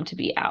place for them to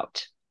be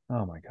out.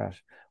 Oh my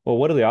gosh. Well,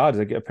 what are the odds?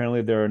 Like,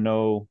 apparently there are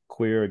no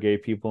queer or gay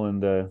people in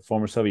the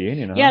former Soviet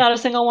Union, Yeah, huh? not a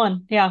single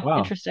one. Yeah, Wow.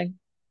 interesting.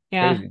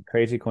 Yeah.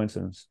 Crazy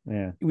coincidence.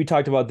 Yeah. We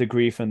talked about the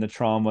grief and the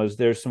traumas.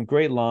 There's some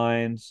great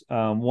lines.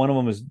 One of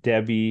them is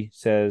Debbie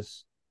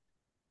says,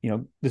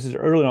 this is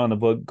early on in the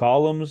book.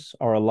 Golems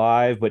are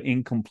alive, but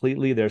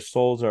incompletely. Their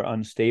souls are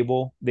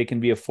unstable. They can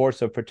be a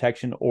force of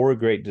protection or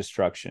great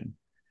destruction.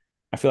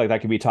 I feel like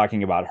that could be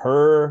talking about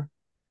her.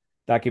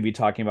 That could be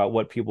talking about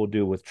what people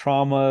do with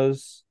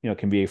traumas.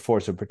 Can be a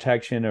force of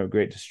protection or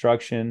great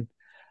destruction.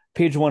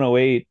 Page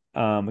 108,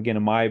 again,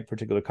 in my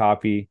particular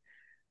copy,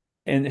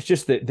 and it's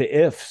just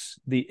the ifs,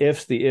 the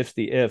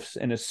ifs,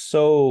 and it's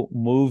so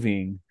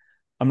moving.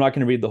 I'm not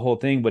going to read the whole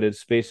thing, but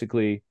it's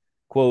basically,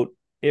 quote,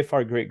 if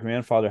our great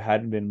grandfather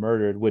hadn't been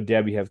murdered, would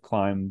Debbie have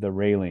climbed the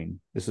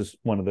railing? This is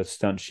one of the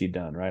stunts she'd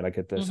done, right? Like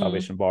at the Mm-hmm.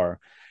 Salvation Bar.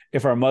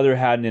 If our mother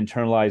hadn't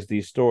internalized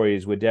these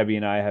stories, would Debbie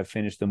and I have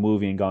finished the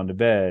movie and gone to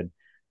bed?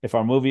 If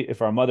our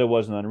mother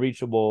wasn't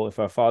unreachable, if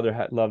our father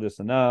had loved us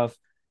enough,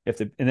 and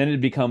then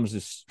it becomes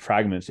this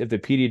fragments. If the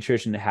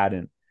pediatrician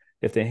hadn't,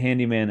 if the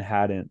handyman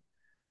hadn't,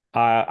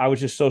 I was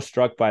just so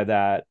struck by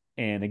that.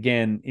 And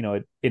again,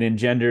 it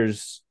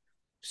engenders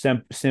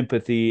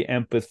sympathy,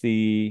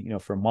 empathy,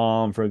 for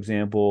mom, for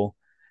example,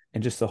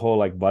 and just the whole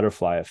like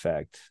butterfly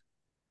effect,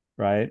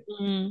 right?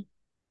 Mm-hmm.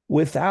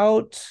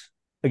 Without,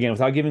 again,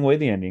 without giving away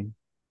the ending,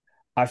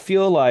 I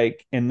feel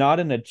like, and not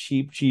in a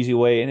cheap, cheesy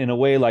way, and in a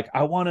way like,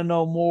 I want to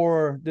know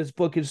more. This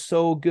book is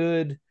so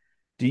good.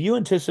 Do you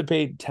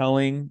anticipate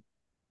telling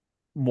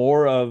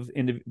more of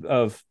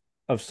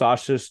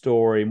Sasha's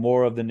story,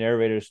 more of the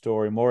narrator's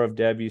story, more of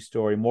Debbie's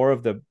story, more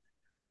of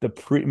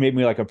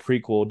maybe like a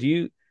prequel? Do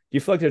you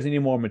feel like there's any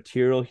more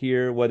material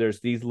here, whether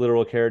it's these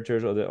literal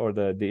characters or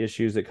the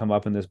issues that come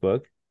up in this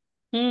book?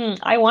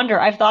 I wonder.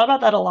 I've thought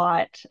about that a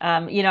lot.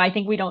 I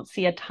think we don't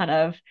see a ton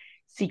of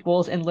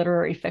sequels in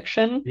literary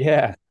fiction.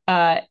 Yeah.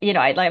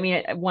 I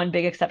mean, one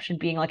big exception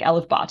being like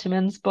Elif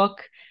Batuman's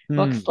books Hmm.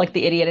 like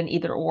The Idiot and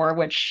Either Or,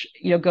 which,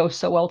 go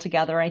so well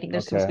together. I think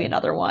there's supposed to be Okay.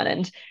 another one,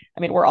 and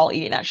I mean, we're all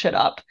eating that shit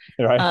up.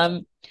 Right.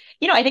 Um,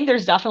 I think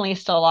there's definitely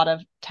still a lot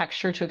of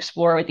texture to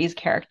explore with these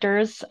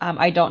characters.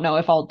 I don't know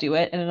if I'll do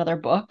it in another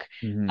book.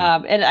 Hmm.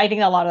 And I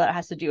think a lot of that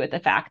has to do with the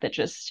fact that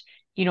just,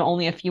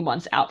 only a few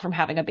months out from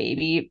having a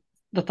baby,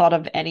 the thought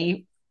of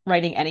any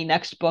writing any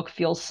next book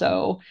feels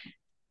so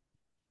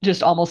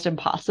just almost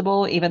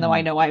impossible, even though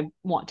I know I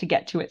want to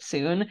get to it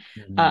soon.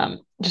 Hmm.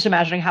 Just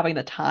imagining having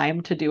the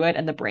time to do it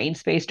and the brain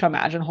space to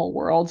imagine whole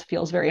worlds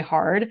feels very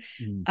hard.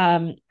 Hmm.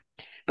 Um,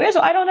 but yeah,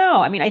 so I don't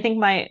know. I mean, I think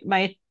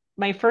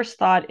my first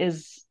thought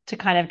is to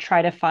kind of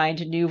try to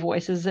find new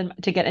voices and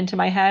to get into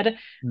my head.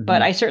 But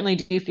Hmm. I certainly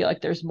do feel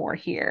like there's more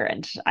here,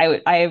 and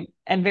I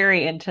am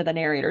very into the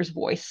narrator's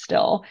voice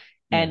still,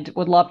 Yeah. and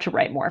would love to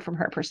write more from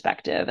her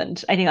perspective.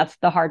 And I think that's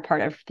the hard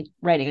part of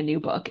writing a new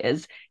book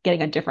is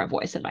getting a different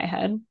voice in my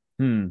head.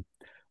 Hmm.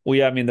 Well,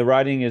 yeah, I mean, the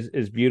writing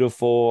is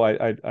beautiful.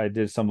 I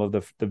did some of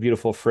the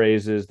beautiful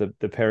phrases,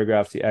 the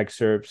paragraphs, the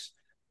excerpts.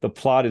 The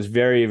plot is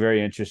very,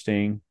 very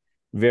interesting,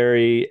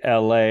 very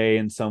LA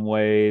in some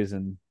ways,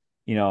 and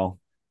you know,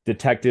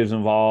 detectives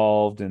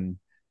involved, and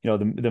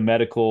the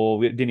medical.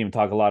 We didn't even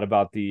talk a lot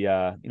about the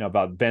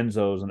about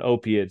benzos and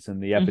opiates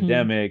and the Hmm.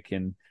 epidemic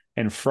and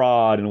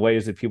fraud and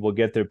ways that people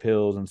get their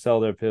pills and sell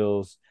their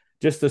pills.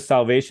 Just the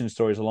salvation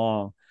stories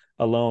alone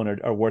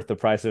are worth the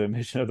price of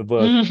admission of the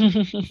book.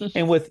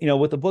 And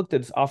with a book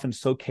that's often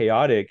so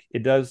chaotic,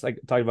 it does, like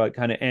talk about,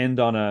 kind of end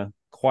on a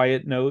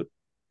quiet note,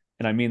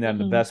 and I mean that in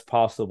the Hmm. best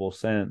possible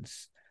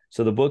sense.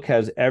 So the book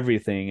has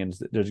everything, and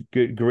there's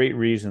great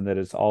reason that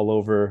it's all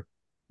over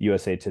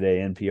USA Today,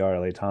 NPR,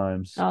 LA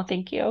Times. Oh,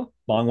 thank you.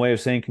 Long way of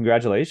saying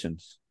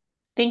congratulations.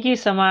 Thank you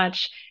so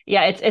much.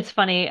 Yeah, it's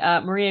funny.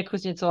 Maria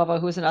Kuznetsova,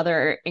 who's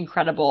another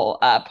incredible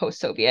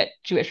post-Soviet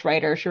Jewish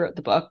writer, she wrote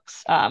the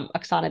books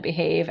Oksana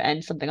Behave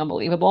and Something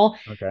Unbelievable.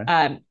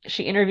 Okay.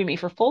 She interviewed me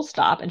for Full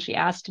Stop, and she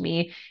asked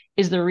me,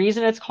 "Is the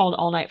reason it's called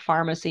All Night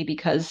Pharmacy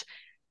because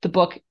the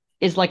book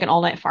is like an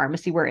all night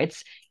pharmacy where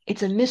it's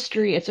a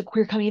mystery, it's a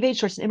queer coming of age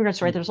story, it's an immigrant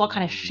story. There's all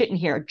kind of Mm. shit in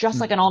here,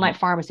 just like an all Mhm. night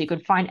pharmacy. You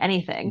could find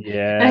anything."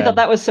 And I Yeah. thought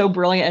that was so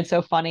brilliant and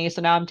so funny.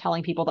 So now I'm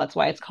telling people that's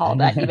why it's called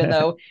that, even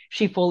though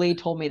she fully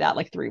told me that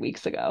like 3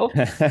 weeks ago.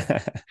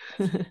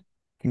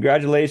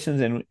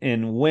 Congratulations,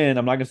 and when,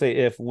 I'm not gonna say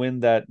if, when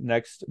that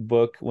next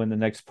book, when the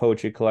next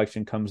poetry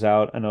collection comes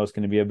out, I know it's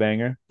gonna be a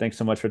banger. Thanks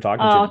so much for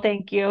talking to Oh, me.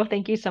 thank you.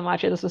 Thank you so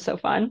much. This was so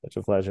fun. Such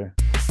a pleasure.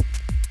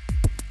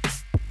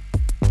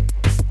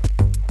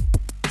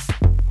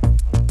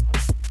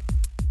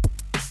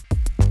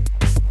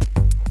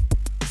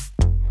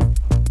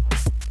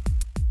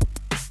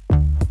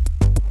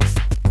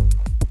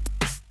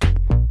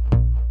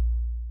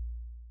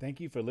 Thank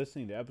you for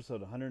listening to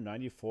episode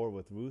 194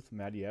 with Ruth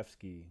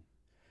Madievsky.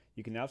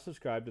 You can now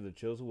subscribe to the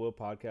Chills of Will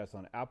podcast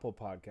on Apple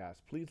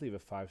Podcasts. Please leave a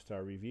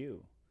 5-star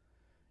review.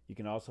 You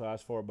can also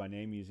ask for it by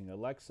name using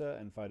Alexa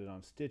and find it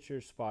on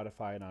Stitcher,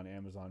 Spotify, and on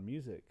Amazon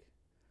Music.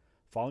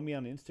 Follow me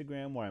on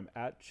Instagram where I'm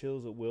at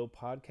Chills at Will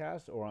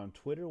Podcast, or on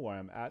Twitter where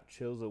I'm at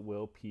Chills at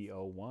Will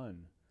PO1.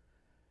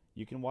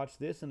 You can watch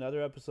this and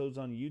other episodes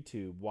on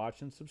YouTube.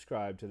 Watch and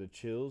subscribe to the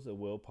Chills at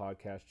Will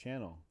podcast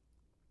channel.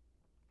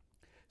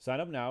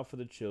 Sign up now for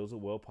the Chills at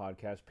Will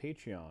podcast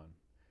Patreon.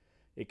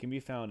 It can be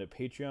found at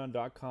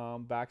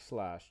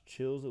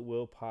patreon.com/Chills at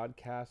Will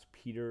podcast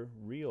Peter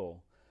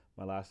Real.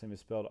 My last name is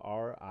spelled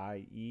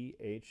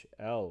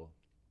Riehl.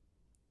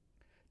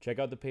 Check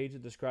out the page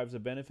that describes the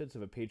benefits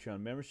of a Patreon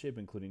membership,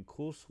 including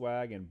cool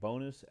swag and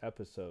bonus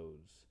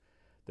episodes.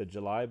 The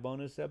July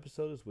bonus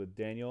episode is with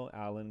Daniel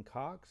Allen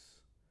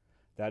Cox.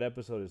 That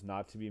episode is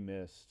not to be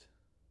missed.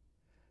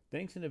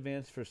 Thanks in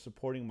advance for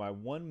supporting my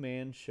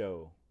one-man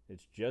show.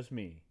 It's just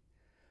me.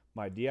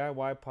 My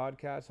DIY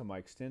podcast and my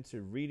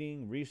extensive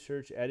reading,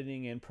 research,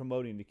 editing, and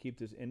promoting to keep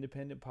this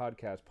independent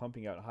podcast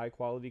pumping out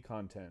high-quality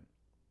content.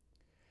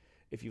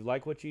 If you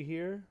like what you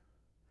hear,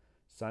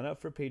 sign up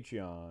for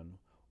Patreon,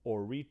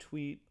 or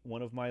retweet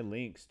one of my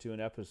links to an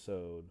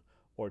episode,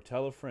 or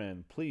tell a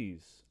friend.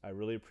 Please, I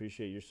really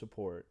appreciate your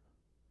support.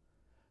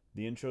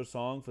 The intro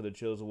song for the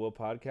Chills of Will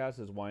podcast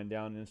is Wind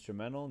Down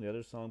Instrumental, and the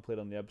other song played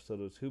on the episode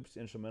was Hoops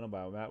Instrumental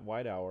by Matt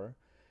Whitehour,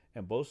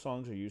 and both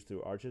songs are used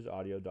through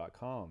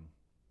archesaudio.com.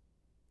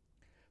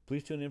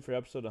 Please tune in for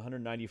episode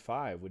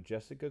 195 with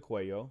Jessica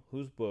Cuello,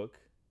 whose book,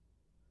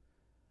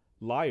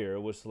 Liar,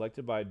 was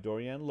selected by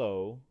Dorian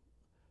Lowe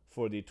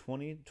for the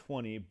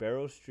 2020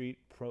 Barrow Street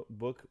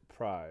Book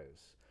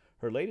Prize.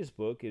 Her latest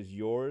book is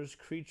Yours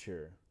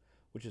Creature,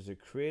 which is a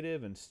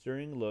creative and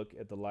stirring look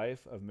at the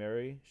life of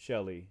Mary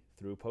Shelley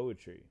through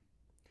poetry.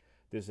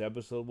 This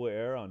episode will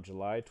air on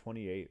July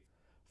 28th.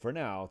 For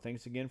now,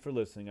 thanks again for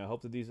listening. I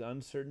hope that these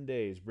uncertain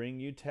days bring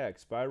you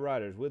texts by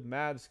writers with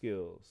mad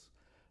skills,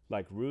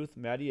 like Ruth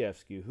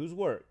Madievsky, whose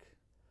work,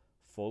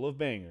 full of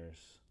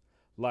bangers,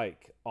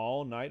 like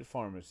All Night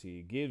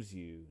Pharmacy, gives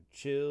you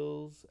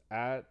chills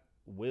at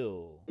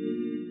will.